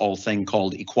one-size-fits-all thing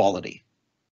called equality.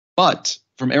 But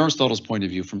from Aristotle's point of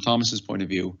view, from Thomas's point of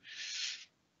view,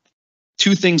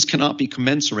 two things cannot be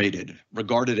commensurated,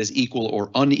 regarded as equal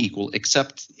or unequal,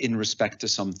 except in respect to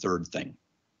some third thing.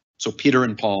 So Peter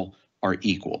and Paul are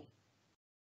equal.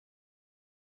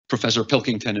 Professor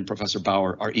Pilkington and Professor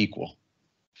Baur are equal.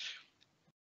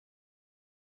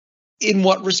 In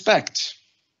what respect?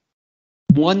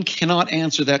 One cannot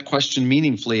answer that question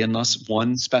meaningfully unless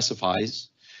one specifies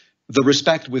the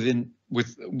respect in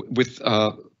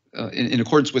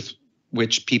accordance with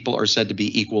which people are said to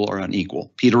be equal or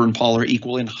unequal. Peter and Paul are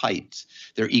equal in height.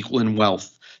 They're equal in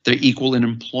wealth. They're equal in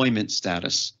employment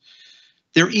status.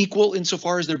 They're equal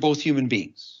insofar as they're both human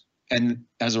beings. And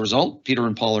as a result, Peter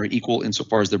and Paul are equal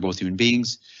insofar as they're both human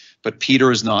beings. But Peter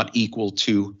is not equal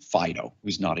to Fido,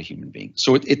 who's not a human being.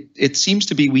 So it seems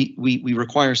to be we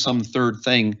require some third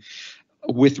thing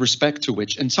with respect to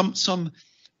which, and some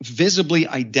visibly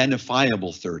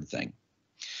identifiable third thing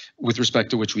with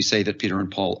respect to which we say that Peter and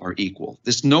Paul are equal.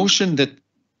 This notion that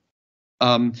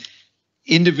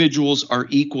individuals are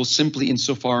equal simply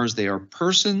insofar as they are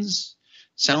persons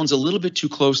sounds a little bit too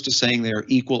close to saying they are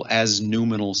equal as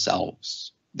noumenal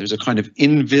selves. There's a kind of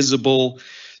invisible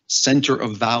center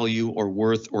of value or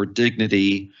worth or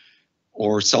dignity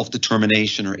or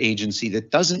self-determination or agency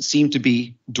that doesn't seem to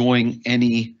be doing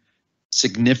any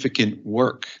significant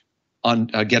work on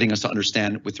getting us to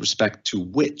understand with respect to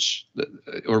which,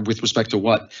 or with respect to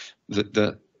what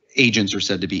the agents are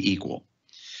said to be equal.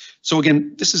 So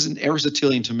again, this is an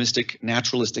Aristotelian Thomistic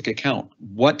naturalistic account.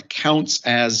 What counts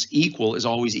as equal is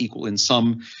always equal in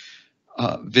some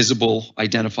visible,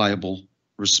 identifiable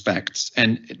respects.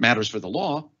 And it matters for the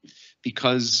law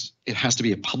because it has to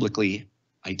be a publicly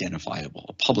identifiable,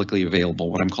 a publicly available,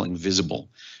 what I'm calling visible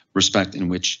respect in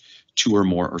which two or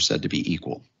more are said to be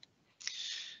equal.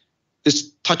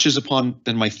 This touches upon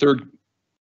then my third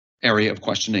area of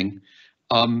questioning.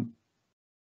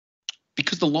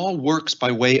 Because the law works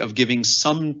by way of giving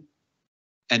some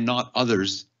and not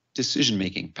others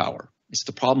decision-making power. It's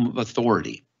the problem of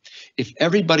authority. If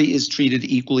everybody is treated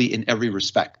equally in every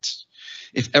respect,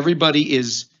 if everybody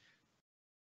is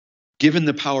given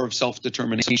the power of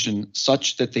self-determination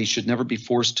such that they should never be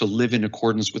forced to live in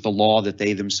accordance with a law that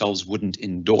they themselves wouldn't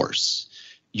endorse,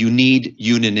 you need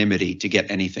unanimity to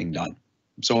get anything done.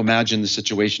 So imagine the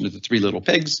situation of the three little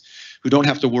pigs who don't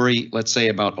have to worry, let's say,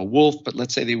 about a wolf, but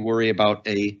let's say they worry about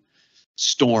a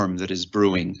storm that is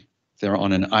brewing. They're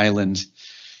on an island,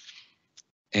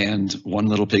 and one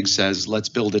little pig says, let's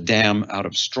build a dam out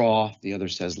of straw. The other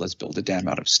says, let's build a dam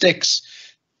out of sticks.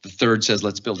 The third says,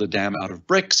 let's build a dam out of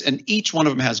bricks. And each one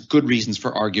of them has good reasons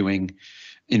for arguing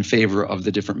in favor of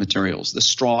the different materials. The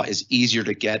straw is easier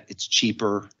to get. It's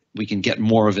cheaper. We can get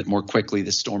more of it more quickly.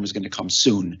 The storm is going to come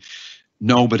soon.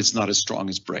 No, but it's not as strong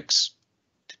as bricks.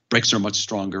 Bricks are much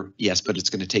stronger. Yes, but it's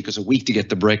going to take us a week to get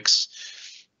the bricks.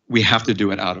 We have to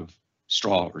do it out of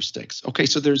straw or sticks. Okay,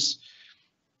 so there's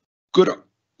good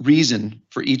reason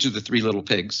for each of the three little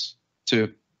pigs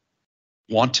to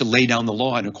want to lay down the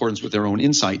law in accordance with their own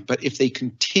insight. But if they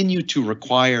continue to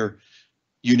require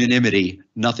unanimity,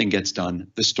 nothing gets done.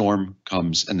 The storm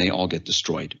comes and they all get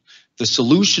destroyed. The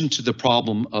solution to the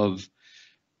problem of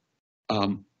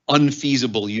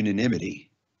unfeasible unanimity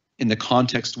in the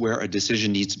context where a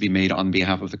decision needs to be made on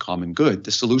behalf of the common good,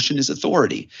 the solution is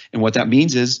authority. And what that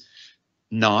means is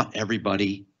not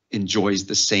everybody enjoys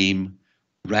the same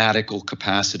radical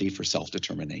capacity for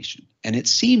self-determination. And it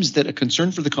seems that a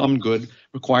concern for the common good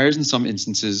requires, in some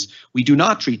instances, we do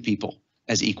not treat people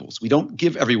as equals. We don't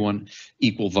give everyone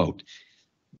equal vote.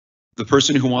 The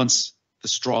person who wants the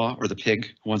straw, or the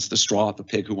pig who wants the straw, the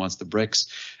pig who wants the bricks,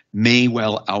 may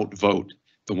well outvote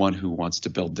the one who wants to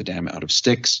build the dam out of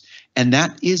sticks. And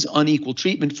that is unequal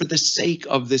treatment for the sake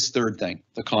of this third thing,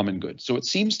 the common good. So it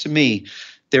seems to me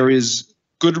there is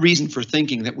good reason for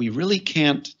thinking that we really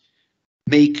can't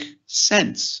make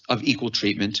sense of equal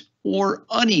treatment or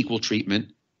unequal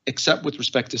treatment except with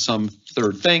respect to some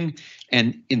third thing.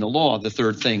 And in the law, the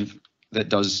third thing that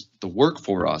does the work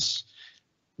for us,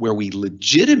 where we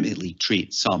legitimately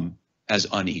treat some as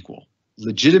unequal,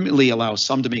 legitimately allow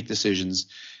some to make decisions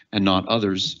and not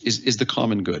others, is the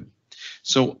common good.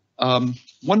 So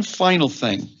one final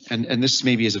thing, and this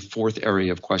maybe is a fourth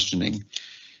area of questioning,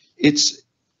 it's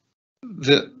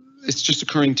just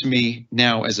occurring to me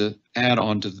now as an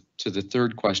add-on to the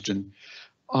third question.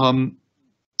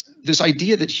 This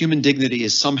idea that human dignity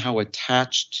is somehow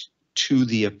attached to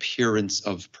the appearance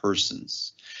of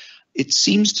persons. It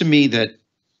seems to me that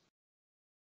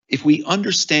if we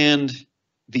understand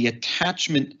the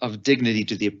attachment of dignity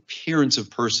to the appearance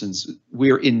of persons,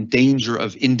 we're in danger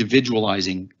of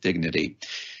individualizing dignity.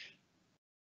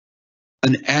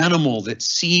 An animal that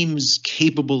seems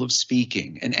capable of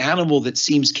speaking, an animal that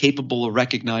seems capable of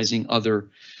recognizing other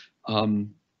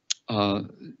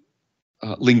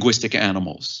linguistic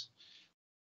animals,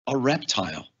 a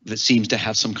reptile that seems to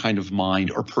have some kind of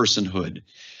mind or personhood,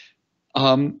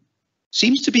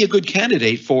 seems to be a good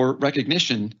candidate for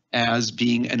recognition as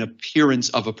being an appearance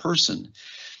of a person.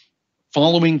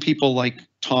 Following people like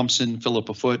Thompson,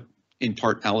 Philippa Foot, in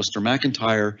part Alistair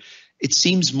McIntyre, it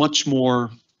seems much more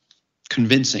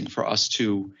convincing for us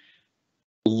to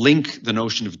link the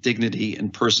notion of dignity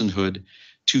and personhood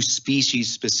to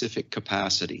species-specific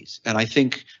capacities. And I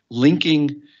think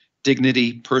linking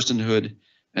dignity, personhood,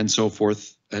 and so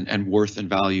forth, and worth and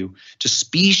value to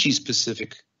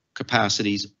species-specific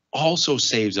capacities also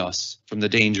saves us from the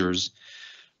dangers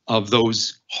of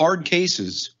those hard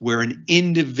cases where an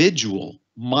individual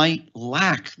might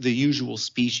lack the usual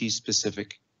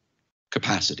species-specific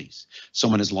capacities.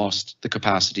 Someone has lost the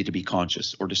capacity to be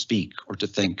conscious or to speak or to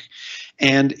think.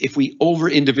 And if we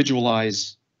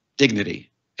over-individualize dignity,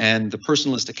 and the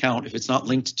personalist account, if it's not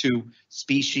linked to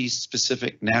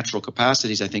species-specific natural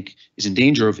capacities, I think is in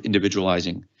danger of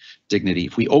individualizing dignity.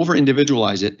 If we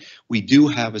over-individualize it, we do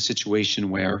have a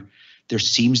situation where there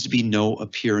seems to be no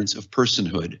appearance of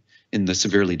personhood in the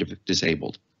severely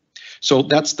disabled. So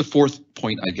that's the fourth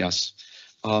point, I guess.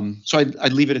 So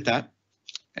I'd leave it at that.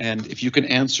 And if you can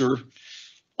answer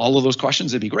all of those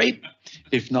questions, it'd be great.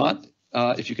 If not,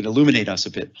 if you can illuminate us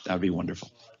a bit, that would be wonderful.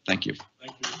 Thank you.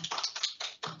 Thank you.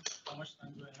 How much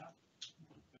time do I have?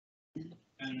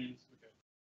 10 minutes.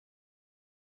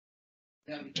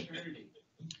 Okay.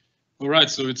 All right.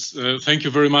 So it's thank you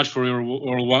very much for your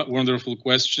wonderful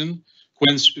questions.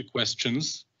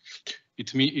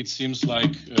 It seems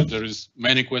like there is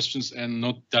many questions and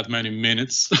not that many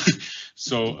minutes.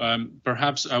 So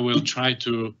perhaps I will try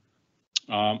to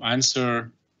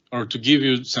answer or to give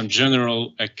you some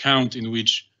general account in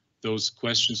which those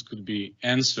questions could be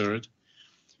answered.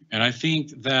 And I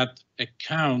think that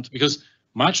account, because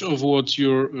much of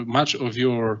your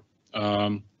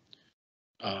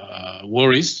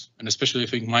worries, and especially I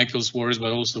think Michael's worries,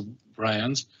 but also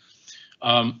Bryan's,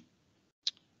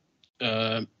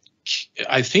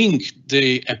 I think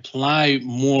they apply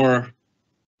more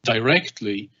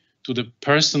directly to the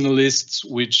personalists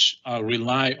which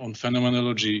rely on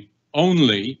phenomenology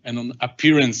only and on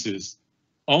appearances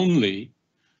only,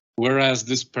 whereas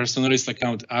this personalist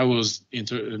account I was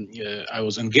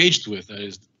engaged with, that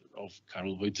is of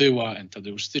Karol Wojtyła and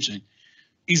Tadeusz Styczeń,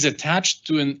 is attached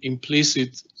to an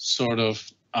implicit sort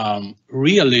of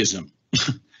realism.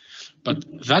 But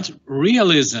that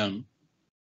realism,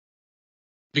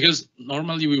 because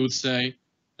normally we would say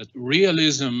that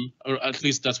realism, or at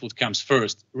least that's what comes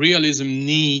first, realism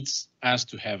needs us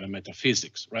to have a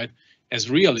metaphysics, right? As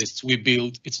realists,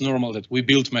 it's normal that we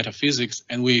build metaphysics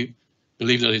and we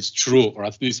believe that it's true, or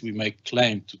at least we make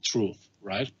claim to truth,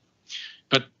 right?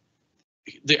 But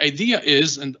the idea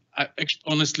is, and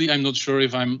honestly, I'm not sure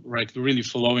if I'm really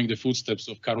following the footsteps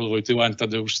of Karol Wojtyła and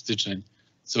Tadeusz Styczeń.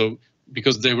 So,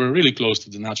 because they were really close to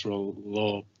the natural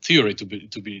law theory to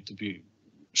be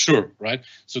sure, right?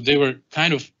 So they were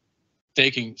kind of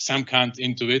taking some Kant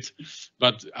into it,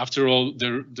 but after all,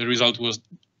 the result was,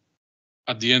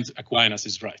 at the end, Aquinas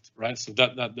is right? So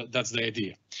that's the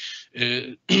idea.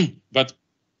 But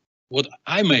what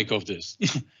I make of this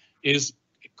is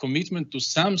a commitment to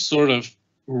some sort of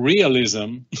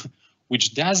realism,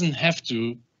 which doesn't have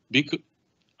to be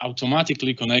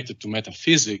automatically connected to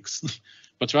metaphysics,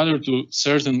 but rather to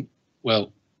certain,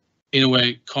 well, in a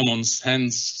way, common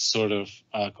sense sort of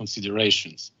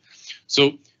considerations.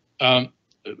 So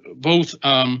both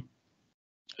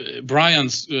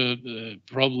Bryan's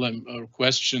problem or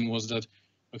question was that,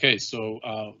 okay, so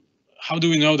how do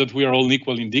we know that we are all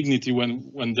equal in dignity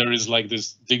when there is like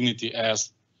this dignity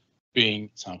as being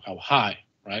somehow high,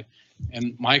 right?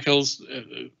 And Michael's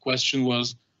question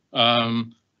was,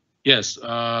 yes,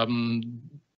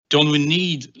 don't we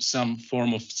need some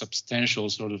form of substantial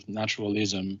sort of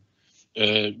naturalism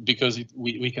because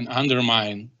we can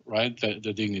undermine, right,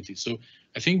 the dignity? So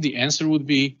I think the answer would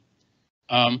be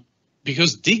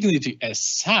because dignity as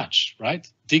such, right,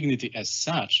 dignity as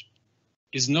such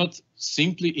is not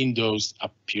simply in those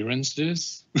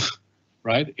appearances,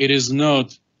 right? It is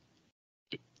not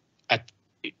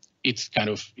it's kind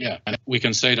of, yeah, we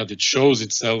can say that it shows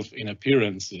itself in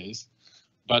appearances,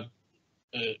 but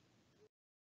a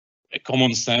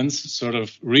common sense sort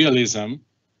of realism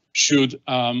should,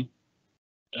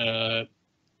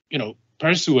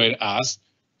 persuade us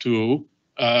to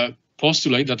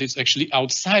postulate that it's actually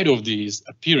outside of these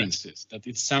appearances, that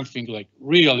it's something like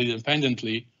real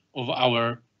independently of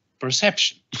our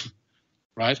perception,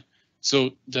 right?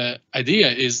 So the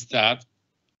idea is that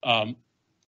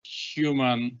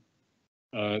human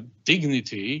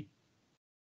dignity,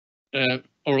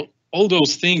 or all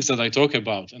those things that I talk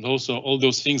about, and also all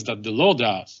those things that the law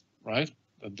does, right?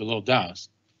 That the law does,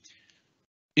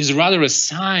 is rather a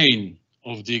sign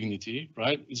of dignity,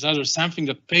 right? It's rather something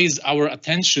that pays our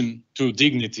attention to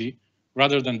dignity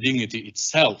rather than dignity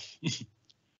itself,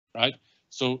 right?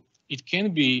 So it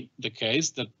can be the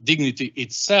case that dignity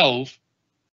itself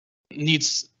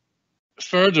needs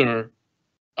further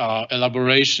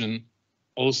elaboration,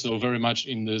 also very much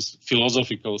in this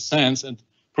philosophical sense, and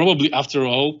probably after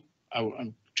all,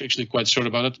 I'm actually quite sure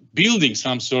about it, building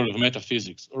some sort of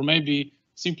metaphysics, or maybe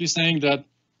simply saying that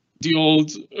the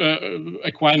old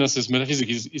Aquinas'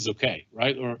 metaphysics is okay,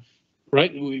 right? Or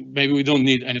right, maybe we don't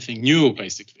need anything new,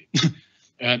 basically.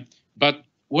 But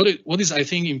what is I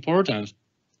think important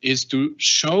is to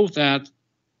show that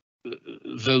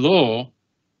the law,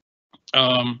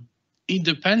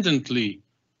 independently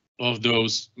of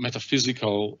those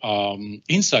metaphysical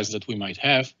insights that we might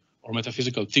have, or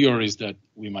metaphysical theories that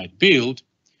we might build,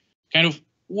 kind of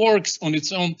works on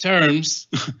its own terms,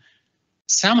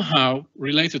 somehow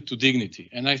related to dignity.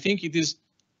 And I think it is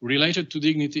related to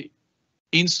dignity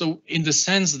in the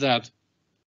sense that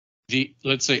the,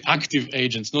 let's say, active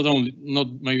agents,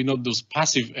 maybe not those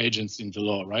passive agents in the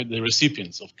law, right? The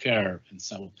recipients of care and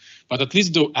so on, but at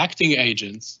least the acting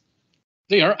agents,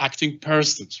 they are acting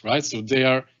persons, right? So they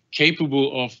are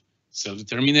capable of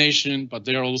self-determination, but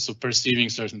they are also perceiving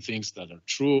certain things that are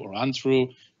true or untrue.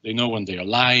 They know when they are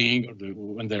lying, or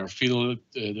when they are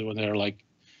when they are like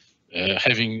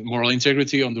having moral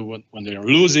integrity, when they are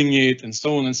losing it, and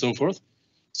so on and so forth.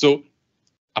 So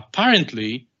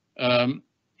apparently,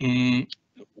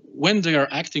 when they are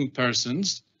acting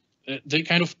persons, they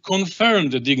kind of confirm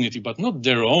the dignity, but not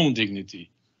their own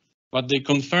dignity, but they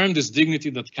confirm this dignity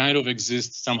that kind of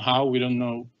exists somehow. We don't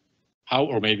know how,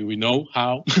 or maybe we know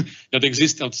how, that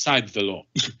exists outside the law,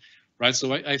 right?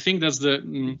 So I think that's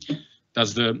the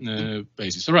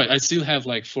basis. All right, I still have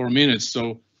like 4 minutes,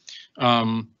 so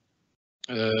that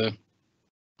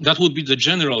would be the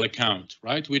general account,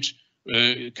 right? Which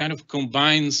kind of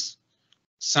combines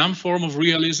some form of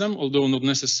realism, although not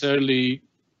necessarily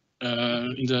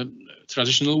in the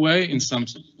traditional way, in some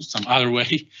other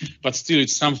way, but still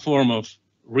it's some form of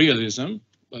realism.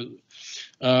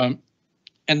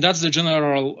 And that's the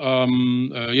general,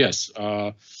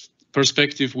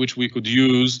 perspective which we could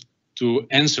use to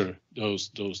answer those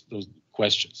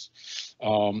questions.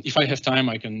 If I have time,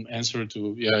 I can answer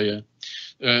to,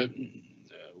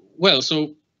 well,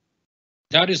 so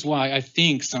that is why I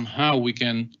think somehow we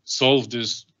can solve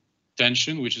this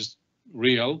tension, which is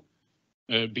real,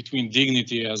 between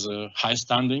dignity as a high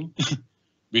standing,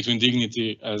 between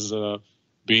dignity as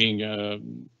being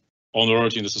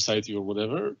honored in the society or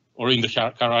whatever, or in the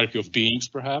hierarchy of beings,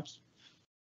 perhaps.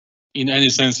 In any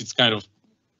sense, it's kind of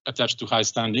attached to high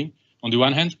standing on the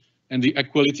one hand, and the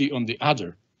equality on the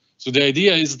other. So the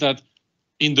idea is that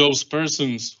in those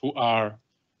persons who are,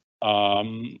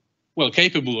 well,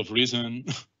 capable of reason,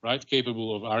 right,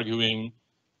 capable of arguing,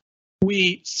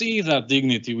 we see that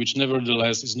dignity, which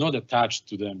nevertheless is not attached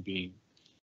to them being,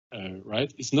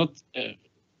 right? It's not,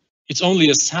 it's only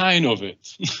a sign of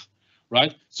it,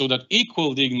 right? So that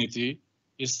equal dignity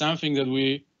is something that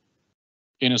we,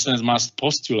 in a sense, must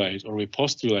postulate, or we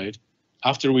postulate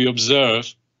after we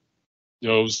observe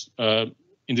those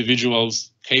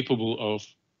individuals capable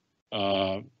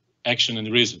of action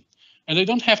and reason. And they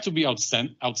don't have to be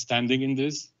outstanding in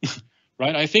this,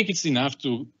 right? I think it's enough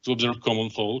to observe common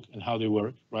folk and how they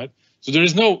work, right? So there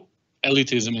is no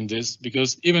elitism in this,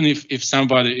 because even if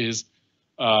somebody is,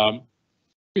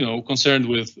 you know, concerned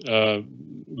with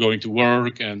going to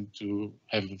work and to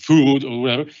have food or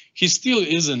whatever, he still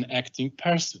is an acting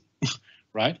person,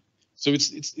 right? So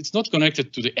it's not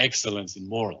connected to the excellence in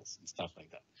morals and stuff like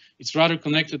that. It's rather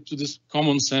connected to this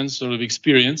common sense sort of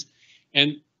experience.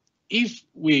 And if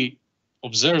we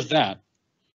observe that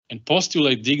and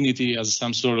postulate dignity as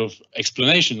some sort of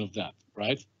explanation of that,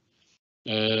 right?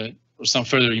 Or some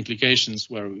further implications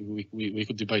where we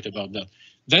could debate about that,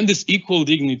 then this equal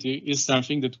dignity is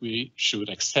something that we should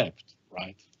accept,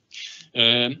 right?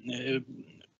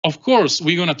 Of course,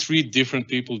 we're gonna treat different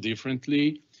people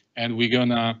differently, and we're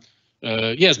gonna,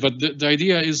 yes, but the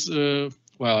idea is,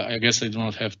 well, I guess I do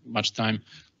not have much time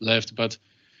left, but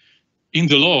in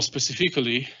the law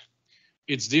specifically,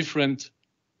 it's different.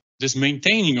 This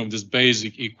maintaining of this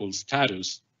basic equal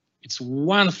status, it's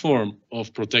one form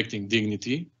of protecting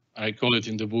dignity. I call it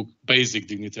in the book basic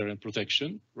dignitarian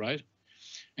protection, right?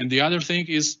 And the other thing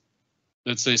is,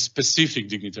 let's say, specific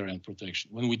dignitarian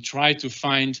protection, when we try to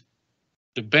find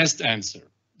the best answer,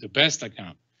 the best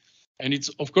account. And it's,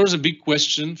 of course, a big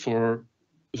question for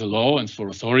the law and for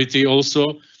authority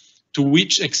also, to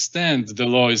which extent the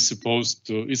law is supposed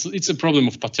to, it's a problem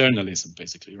of paternalism,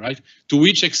 basically, right? To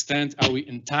which extent are we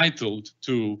entitled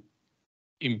to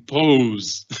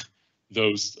impose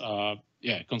those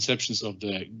conceptions of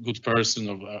the good person,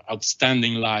 of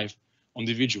outstanding life on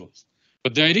individuals?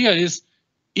 But the idea is,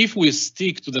 if we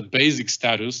stick to the basic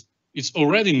status, it's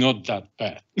already not that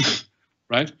bad,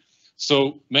 right?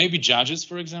 So maybe judges,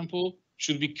 for example,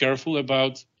 should be careful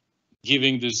about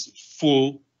giving this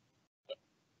full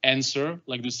answer,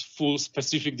 like this full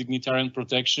specific dignitarian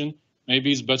protection.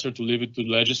 Maybe it's better to leave it to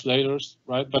legislators,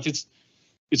 right? But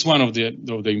it's one of the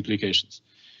implications.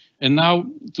 And now,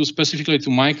 to specifically to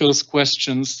Michael's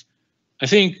questions, I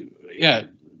think, yeah,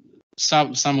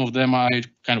 some of them I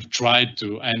kind of tried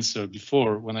to answer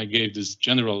before when I gave this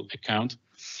general account.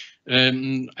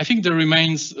 I think there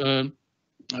remains,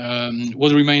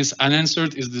 what remains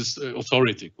unanswered is this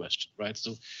authority question, right?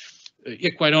 So,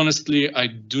 yeah, quite honestly, I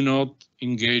do not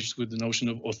engage with the notion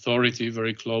of authority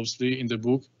very closely in the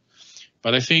book,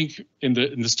 but I think in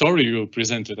the story you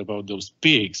presented about those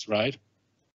pigs, right?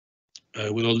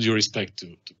 With all due respect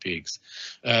to pigs,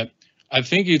 I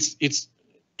think it's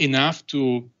enough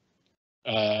to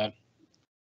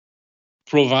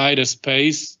provide a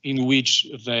space in which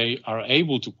they are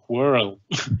able to quarrel,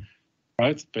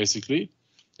 right? Basically,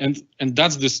 and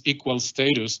that's this equal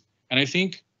status. And I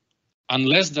think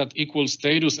unless that equal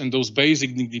status and those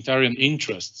basic dignitarian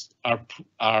interests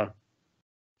are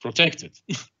protected,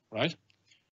 right?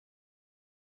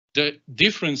 The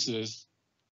differences,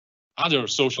 other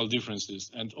social differences,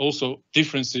 and also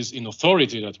differences in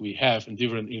authority that we have and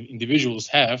different individuals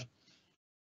have,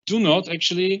 do not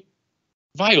actually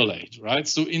violate, right?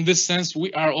 So in this sense,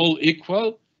 we are all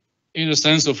equal in the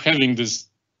sense of having this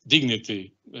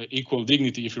dignity, equal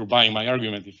dignity, if you're buying my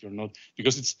argument, if you're not,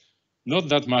 because it's not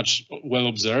that much well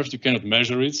observed. You cannot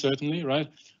measure it, certainly, right?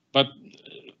 But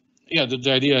yeah,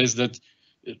 the idea is that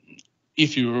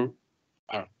if you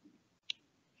are,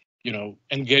 you know,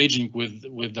 engaging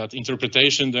with that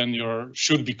interpretation, then you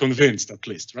should be convinced at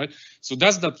least, right? So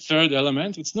that's that third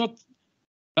element. It's not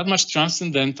that much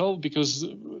transcendental because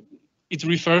it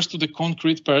refers to the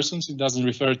concrete persons. It doesn't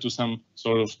refer to some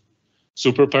sort of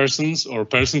super persons or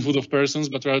personhood of persons,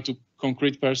 but rather to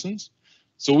concrete persons.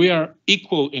 So we are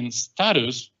equal in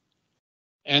status,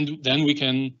 and then we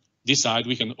can decide,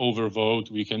 we can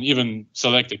overvote, we can even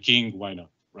select a king, why not,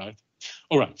 right?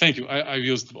 All right, thank you. I've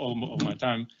used all of my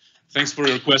time. Thanks for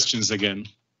your questions again.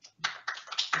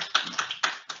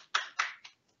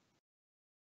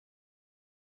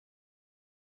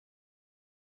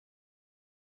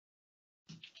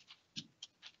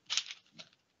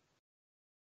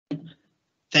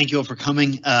 Thank you all for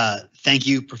coming. Thank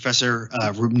you, Professor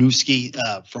Rupniewski,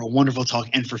 for a wonderful talk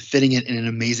and for fitting it in an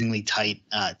amazingly tight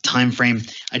time frame.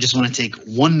 I just want to take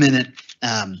 1 minute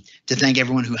to thank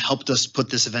everyone who helped us put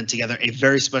this event together. A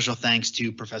very special thanks to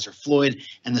Professor Floyd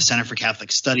and the Center for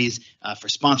Catholic Studies for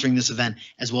sponsoring this event,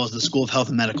 as well as the School of Health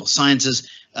and Medical Sciences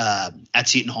at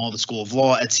Seton Hall, the School of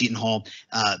Law at Seton Hall,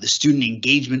 the Student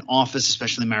Engagement Office,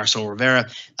 especially Marisol Rivera,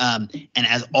 and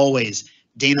as always,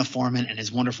 Dana Foreman and his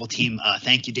wonderful team.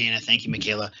 Thank you, Dana. Thank you,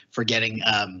 Michaela, for getting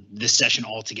this session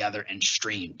all together and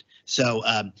streamed. So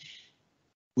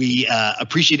we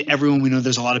appreciate everyone. We know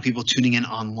there's a lot of people tuning in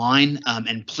online,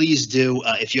 and please do,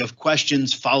 if you have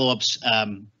questions, follow-ups,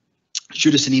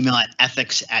 shoot us an email at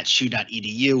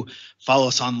ethics@shu.edu. Follow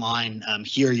us online.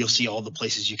 Here you'll see all the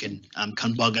places you can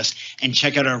come bug us, and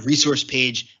check out our resource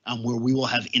page where we will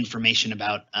have information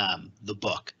about the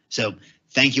book. So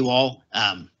thank you all.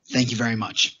 Thank you very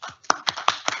much.